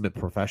consummate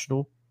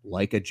professional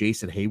like a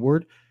Jason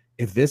Hayward,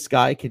 if this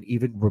guy can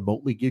even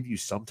remotely give you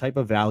some type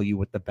of value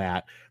with the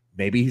bat,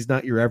 maybe he's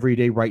not your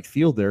everyday right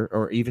fielder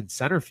or even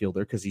center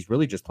fielder because he's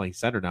really just playing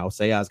center now.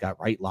 Seiya's got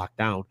right locked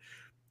down.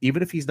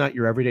 Even if he's not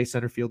your everyday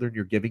center fielder and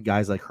you're giving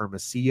guys like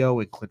Hermosillo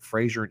and Clint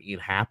Frazier and Ian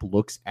Happ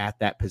looks at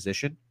that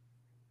position,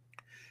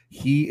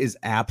 he is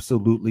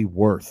absolutely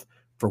worth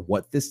for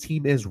what this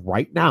team is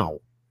right now,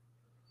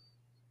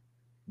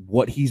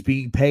 what he's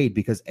being paid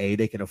because A,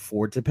 they can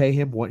afford to pay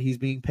him what he's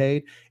being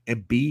paid,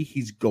 and B,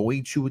 he's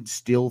going to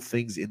instill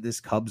things in this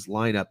Cubs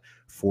lineup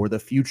for the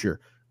future.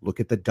 Look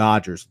at the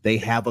Dodgers. They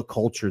have a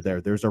culture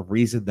there. There's a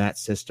reason that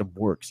system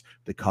works.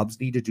 The Cubs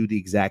need to do the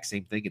exact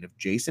same thing. And if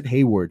Jason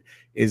Hayward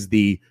is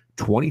the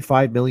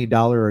 $25 million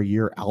a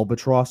year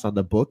albatross on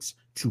the books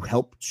to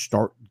help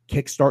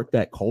kickstart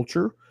that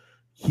culture,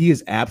 he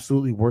is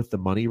absolutely worth the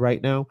money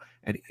right now.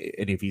 And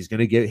if he's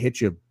going to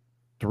hit you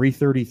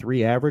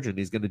 333 average and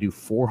he's going to do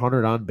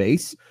 400 on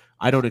base,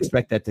 I don't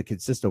expect that to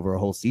consist over a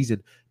whole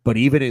season. But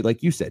even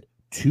like you said,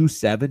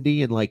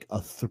 270 and like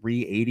a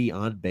 380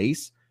 on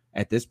base,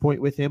 at this point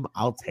with him,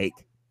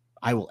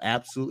 I will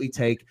absolutely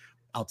take.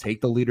 I'll take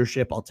the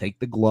leadership. I'll take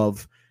the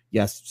glove.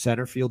 Yes,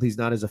 center field, he's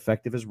not as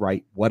effective as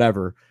right,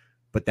 whatever.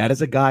 But that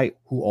is a guy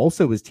who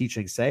also is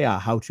teaching Seiya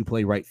how to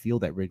play right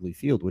field at Wrigley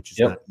Field, which is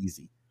not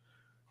easy.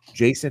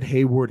 Jason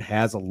Hayward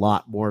has a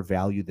lot more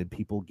value than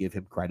people give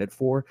him credit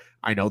for.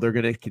 I know they're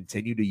going to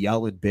continue to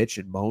yell and bitch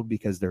and moan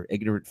because they're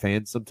ignorant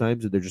fans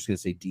sometimes, and they're just going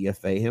to say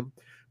DFA him.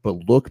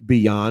 But look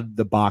beyond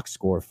the box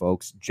score,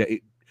 folks.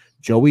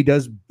 Joey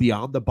does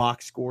beyond the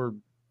box score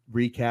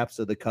recaps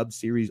of the Cubs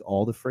series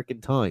all the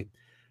freaking time.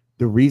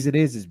 The reason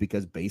is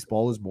because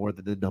baseball is more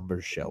than the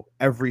numbers show.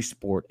 Every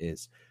sport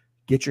is.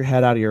 Get your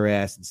head out of your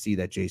ass and see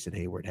that Jason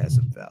Hayward has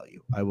some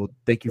value. I will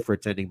thank you for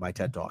attending my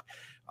TED Talk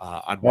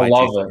on why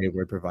Jason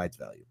Hayward provides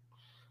value.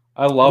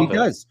 I love it. He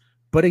does,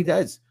 but he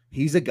does.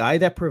 He's a guy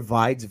that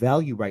provides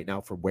value right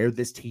now for where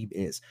this team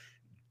is.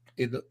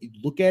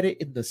 Look at it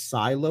in the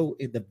silo,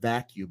 in the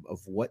vacuum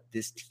of what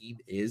this team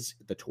is,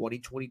 the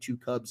 2022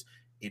 Cubs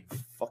in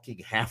fucking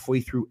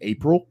halfway through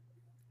April.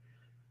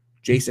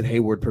 Jason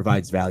Hayward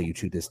provides value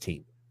to this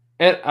team.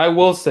 And I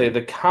will say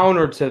the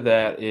counter to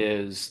that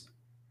is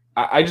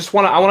I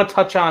want to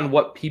touch on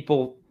what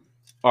people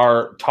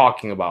are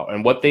talking about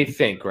and what they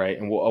think, right?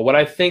 And what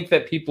I think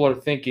that people are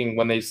thinking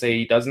when they say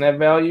he doesn't have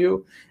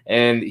value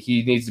and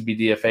he needs to be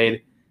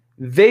DFA'd.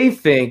 They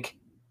think,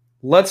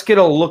 let's get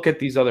a look at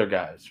these other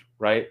guys,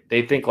 right?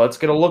 They think, let's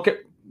get a look at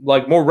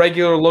like more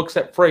regular looks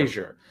at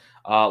Frazier.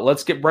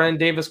 Let's get Brennan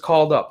Davis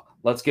called up.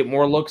 Let's get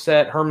more looks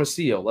at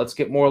Hermosillo. Let's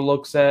get more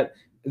looks at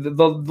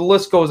the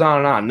list goes on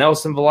and on.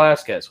 Nelson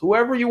Velasquez,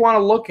 whoever you want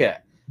to look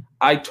at.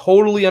 I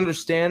totally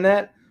understand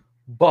that,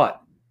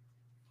 but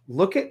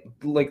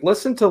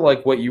listen to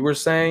like what you were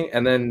saying,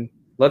 and then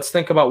let's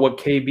think about what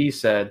KB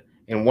said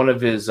in one of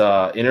his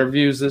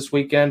interviews this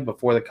weekend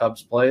before the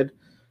Cubs played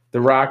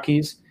the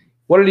Rockies.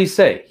 What did he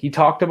say? He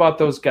talked about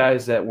those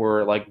guys that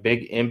were like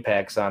big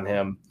impacts on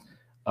him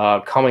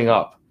coming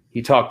up.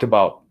 He talked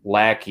about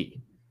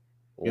Lackey,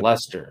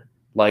 Lester,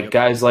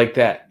 guys like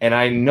that. And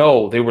I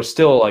know they were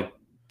still like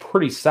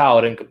pretty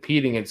solid and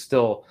competing and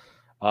still,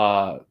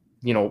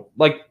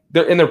 like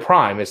they're in their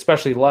prime,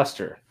 especially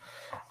Leicester.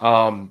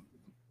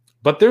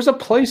 But there's a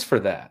place for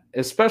that,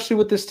 especially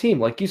with this team.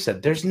 Like you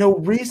said, there's no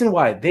reason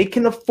why they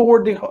can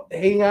afford to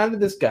hang on to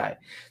this guy.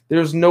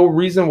 There's no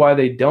reason why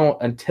they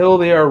don't until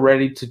they are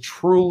ready to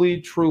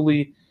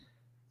truly,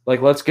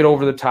 like, let's get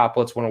over the top.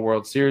 Let's win a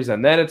World Series.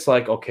 And then it's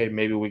like, okay,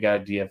 maybe we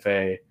got a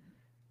DFA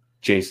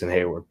Jason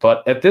Hayward.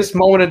 But at this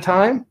moment in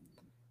time,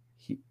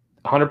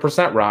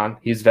 100% Ron,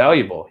 he's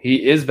valuable.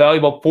 He is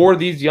valuable for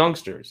these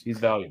youngsters. He's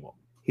valuable.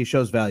 He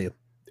shows value.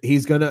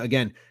 He's going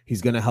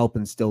to help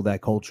instill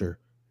that culture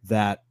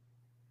that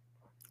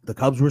the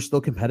Cubs were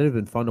still competitive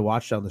and fun to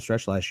watch down the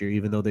stretch last year,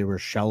 even though they were a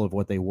shell of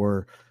what they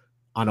were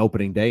on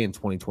opening day in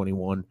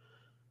 2021.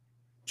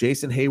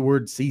 Jason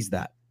Hayward sees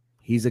that.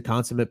 He's a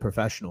consummate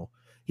professional.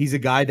 He's a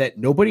guy that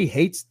nobody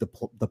hates the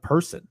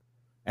person.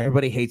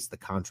 Everybody hates the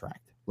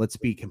contract. Let's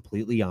be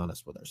completely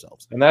honest with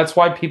ourselves. And that's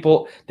why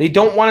they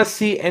don't want to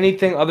see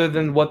anything other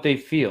than what they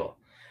feel.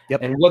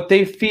 Yep. And what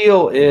they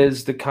feel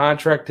is the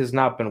contract has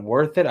not been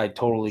worth it. I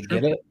totally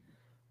get it.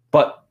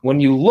 But when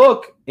you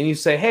look and you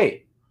say,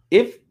 hey,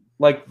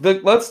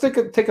 let's take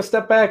a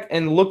step back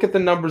and look at the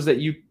numbers that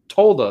you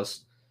told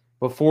us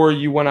before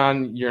you went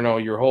on,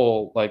 your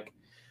whole like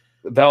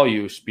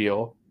value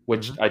spiel,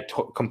 which I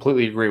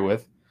completely agree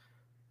with.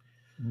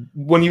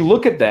 When you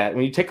look at that,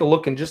 when you take a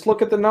look and just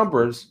look at the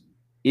numbers,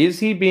 is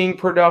he being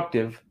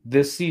productive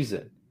this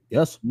season?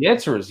 Yes. The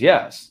answer is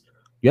yes.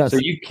 Yes. So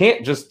you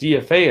can't just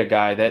DFA a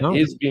guy that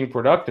is being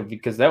productive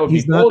because that would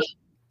be bullshit.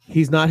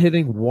 He's not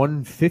hitting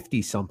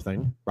 150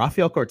 something.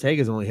 Rafael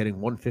Ortega is only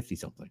hitting 150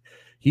 something.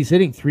 He's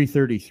hitting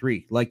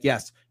 333. Like,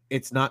 yes,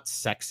 it's not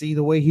sexy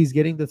the way he's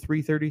getting the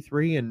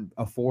 333 and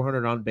a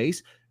 400 on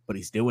base, but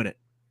he's doing it.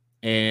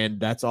 And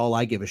that's all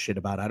I give a shit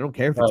about. I don't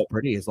care if it's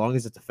pretty as long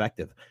as it's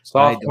effective.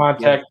 Soft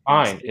contact,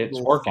 fine. It's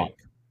working.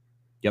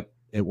 Yep,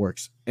 it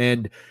works.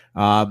 And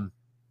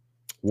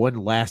one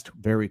last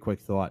very quick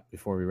thought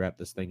before we wrap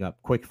this thing up.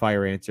 Quick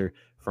fire answer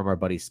from our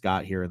buddy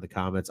Scott here in the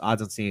comments.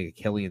 Odds on seeing a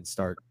Killian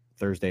start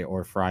Thursday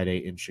or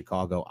Friday in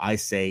Chicago, I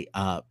say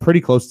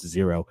pretty close to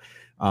 0.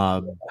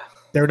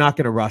 They're not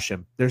going to rush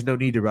him. There's no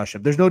need to rush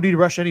him. There's no need to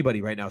rush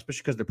anybody right now,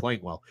 especially because they're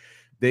playing well.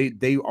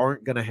 They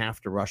aren't going to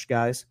have to rush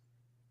guys.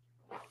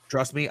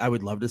 Trust me, I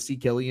would love to see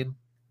Killian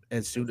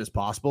as soon as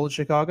possible in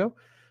Chicago,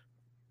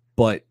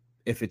 but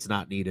if it's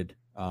not needed,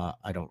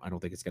 I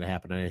don't think it's going to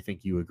happen. And I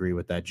think you agree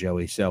with that,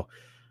 Joey. So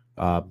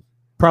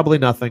probably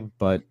nothing,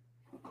 but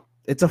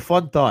it's a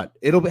fun thought.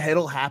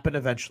 It'll happen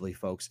eventually,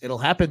 folks. It'll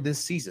happen this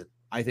season.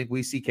 I think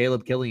we see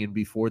Caleb Killian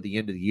before the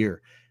end of the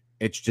year.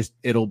 It's just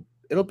it'll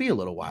be a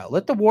little while.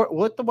 Let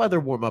the weather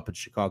warm up in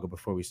Chicago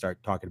before we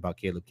start talking about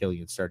Caleb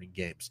Killian starting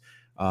games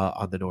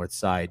on the north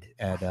side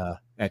at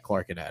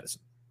Clark and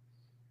Addison.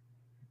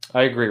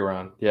 I agree,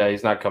 Ron. Yeah,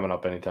 he's not coming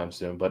up anytime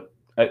soon. But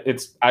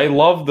I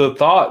love the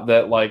thought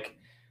that like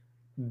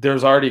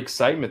there's already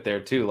excitement there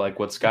too. Like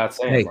what Scott's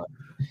saying,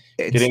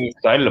 getting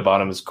excited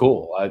about him is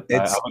cool. I'm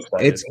excited.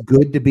 It's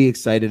good to be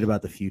excited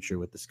about the future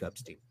with the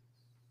Cubs team.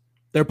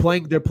 They're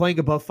playing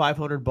above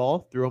 500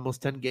 ball through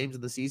almost 10 games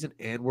of the season,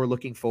 and we're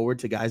looking forward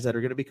to guys that are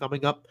going to be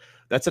coming up.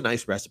 That's a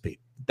nice recipe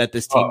that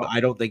this team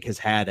I don't think has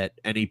had at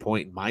any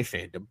point in my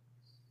fandom.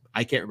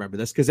 I can't remember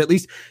this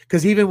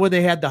because even when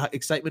they had the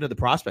excitement of the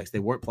prospects, they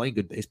weren't playing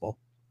good baseball.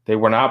 They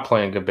were not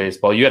playing good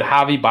baseball. You had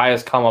Javi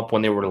Baez come up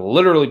when they were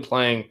literally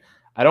playing.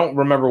 I don't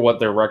remember what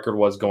their record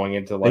was going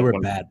into. Like they were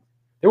bad.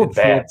 They were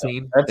bad.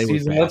 14, that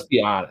season, let's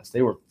be honest,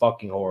 they were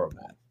fucking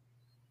horrible.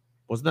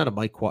 Wasn't that a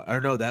Mike?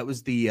 Or no, that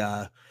was the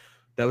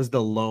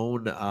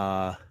lone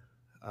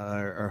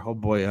our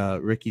homeboy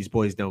Ricky's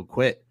Boys Don't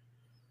Quit.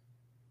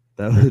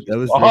 That was Ricky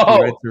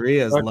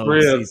Renteria's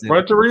lone season.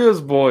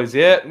 Renteria's boys.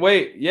 Yeah,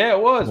 wait. Yeah, it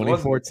was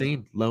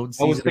 2014 lone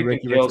season. I was thinking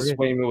Gail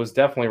Swayman was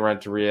definitely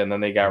Renteria, and then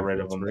they got rid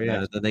of him.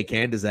 And then they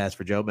canned his ass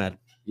for Joe Madden.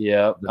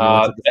 Yeah.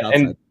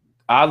 And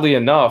oddly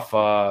enough,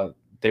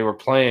 they were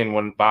playing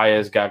when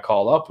Baez got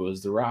called up. It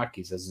was the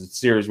Rockies as a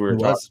series we were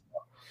talking about.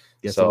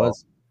 Yes, it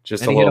was.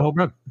 Just and he hit a home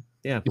run.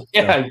 Yeah.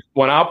 Yeah,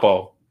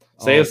 Wanapo.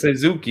 Seiya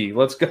Suzuki.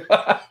 Let's go.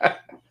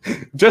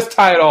 Just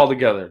tie it all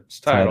together.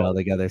 Tie it all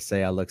together.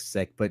 Say I look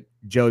sick. But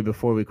Joey,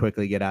 before we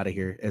quickly get out of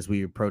here, as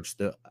we approach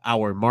the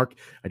hour mark,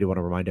 I do want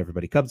to remind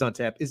everybody, Cubs on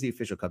Tap is the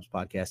official Cubs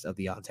podcast of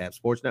the On Tap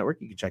Sports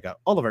Network. You can check out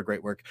all of our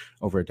great work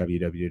over at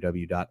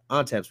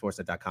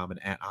www.ontapsportsnet.com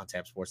and at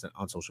OnTapSportsNet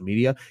on social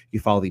media. You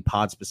follow the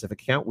pod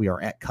specific account. We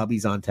are at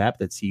Cubbies on Tap.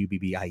 That's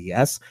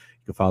CUBBIES.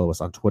 You can follow us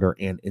on Twitter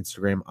and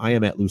Instagram. I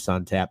am at Loose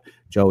on Tap.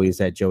 Joey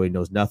is at Joey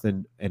Knows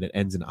Nothing, and it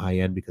ends in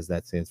IN because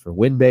that stands for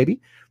Win Baby.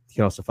 You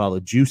can also follow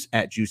Juice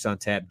at Juice on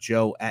Tap,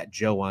 Joe at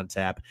Joe on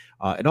Tap,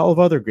 and all of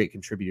other great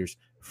contributors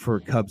for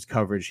Cubs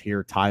coverage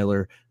here.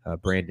 Tyler,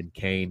 Brandon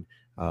Kane,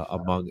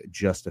 among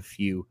just a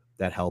few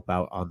that help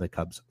out on the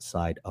Cubs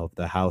side of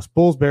the house.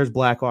 Bulls, Bears,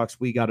 Blackhawks,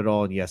 we got it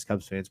all. And yes,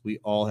 Cubs fans, we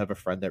all have a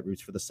friend that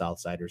roots for the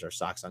Southsiders. Our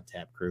Sox on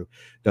Tap crew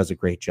does a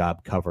great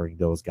job covering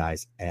those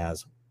guys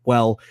as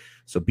well.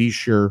 So be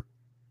sure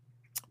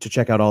to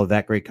check out all of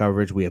that great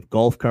coverage. We have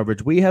golf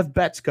coverage. We have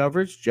bets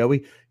coverage.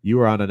 Joey, you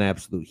are on an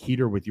absolute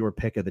heater with your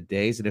pick of the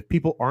days. And if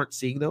people aren't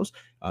seeing those,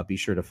 be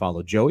sure to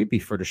follow Joey. Be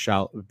sure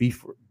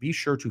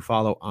to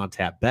follow On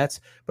Tap Bets,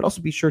 but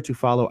also be sure to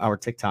follow our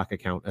TikTok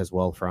account as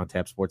well for On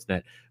Tap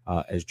Sportsnet,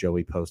 as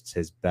Joey posts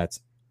his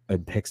bets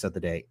and picks of the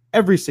day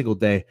every single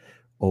day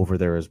over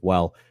there as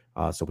well.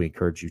 So we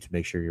encourage you to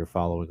make sure you're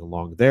following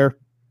along there.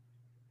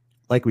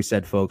 Like we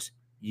said, folks,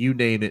 you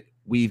name it,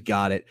 we've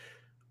got it.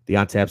 The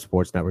On Tap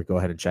Sports Network. Go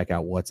ahead and check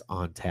out what's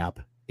on tap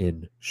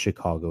in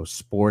Chicago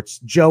sports.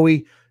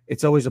 Joey,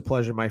 it's always a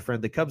pleasure, my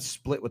friend. The Cubs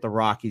split with the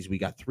Rockies. We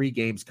got 3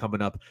 games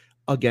coming up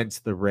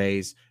against the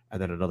Rays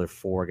and then another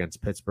 4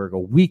 against Pittsburgh. A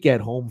week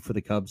at home for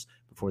the Cubs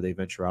before they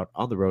venture out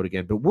on the road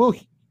again. But we'll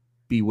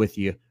be with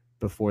you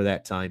before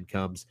that time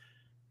comes,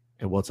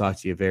 and we'll talk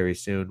to you very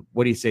soon.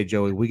 What do you say,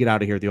 Joey? We get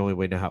out of here the only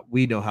way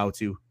we know how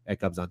to at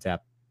Cubs on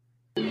Tap.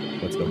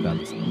 Let's go,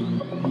 Cubs.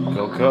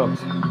 Go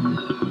Cubs.